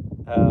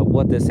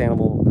what this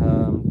animal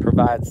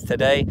provides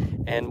today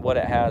and what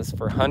it has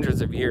for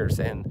hundreds of years,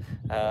 and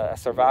a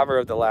survivor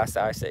of the last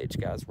ice age,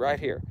 guys, right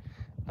here.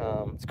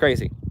 It's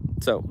crazy.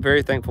 So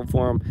very thankful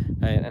for him,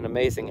 an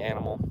amazing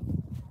animal,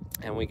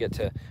 and we get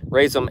to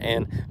raise them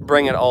and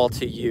bring it all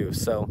to you.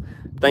 So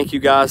thank you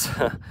guys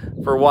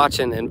for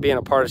watching and being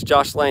a part of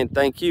Josh Lane.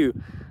 Thank you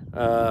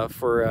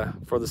for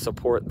the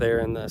support there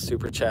in the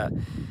super chat.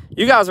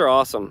 You guys are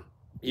awesome.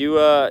 You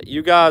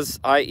guys,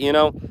 you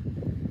know,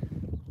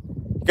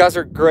 you guys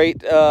are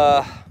great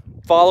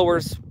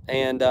followers,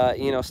 and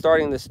you know,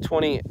 starting this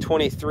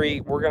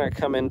 2023, we're gonna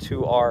come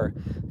into our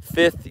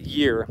 5th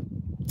year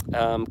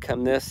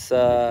come this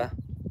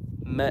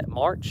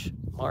March.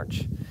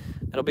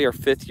 It'll be our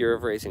 5th year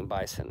of raising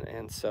bison.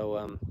 And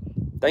so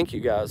thank you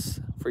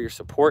guys for your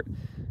support.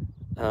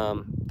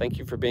 Thank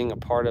you for being a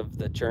part of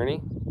the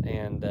journey,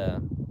 and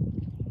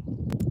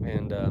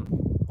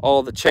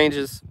all the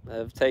changes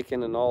I've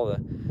taken, and all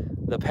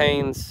the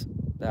pains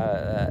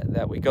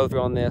that we go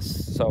through on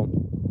this. So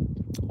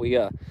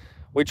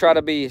we try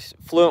to be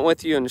fluent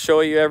with you and show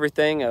you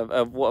everything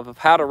of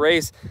how to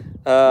raise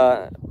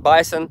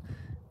bison,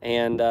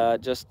 and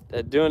just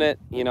doing it,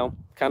 you know,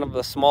 kind of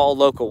a small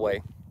local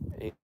way,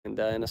 and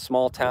in a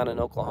small town in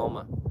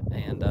Oklahoma.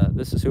 And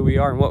this is who we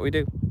are and what we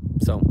do.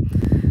 So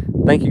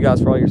thank you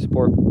guys for all your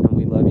support, and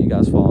we love you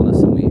guys following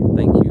us, and we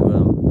thank you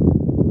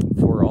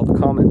for all the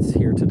comments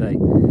here today.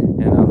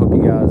 And I hope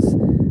you guys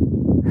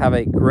have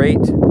a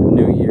great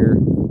new year,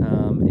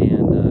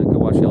 and go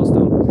watch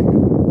Yellowstone.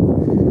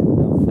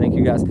 Thank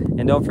you guys,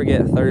 and don't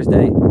forget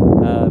Thursday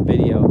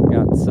video.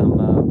 Got some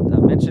I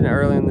mentioned it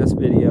earlier in this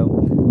video,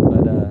 but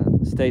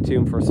stay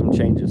tuned for some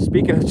changes.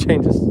 Speaking of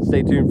changes,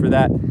 stay tuned for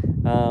that.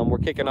 We're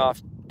kicking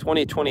off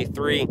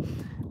 2023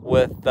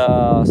 with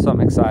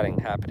something exciting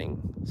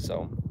happening,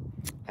 so,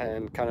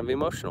 and kind of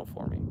emotional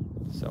for me,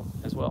 so,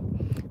 as well.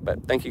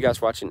 But thank you guys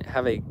for watching.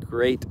 Have a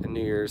great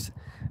New Year's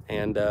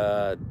and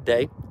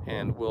day,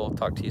 and we'll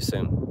talk to you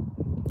soon.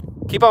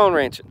 Keep on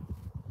ranching.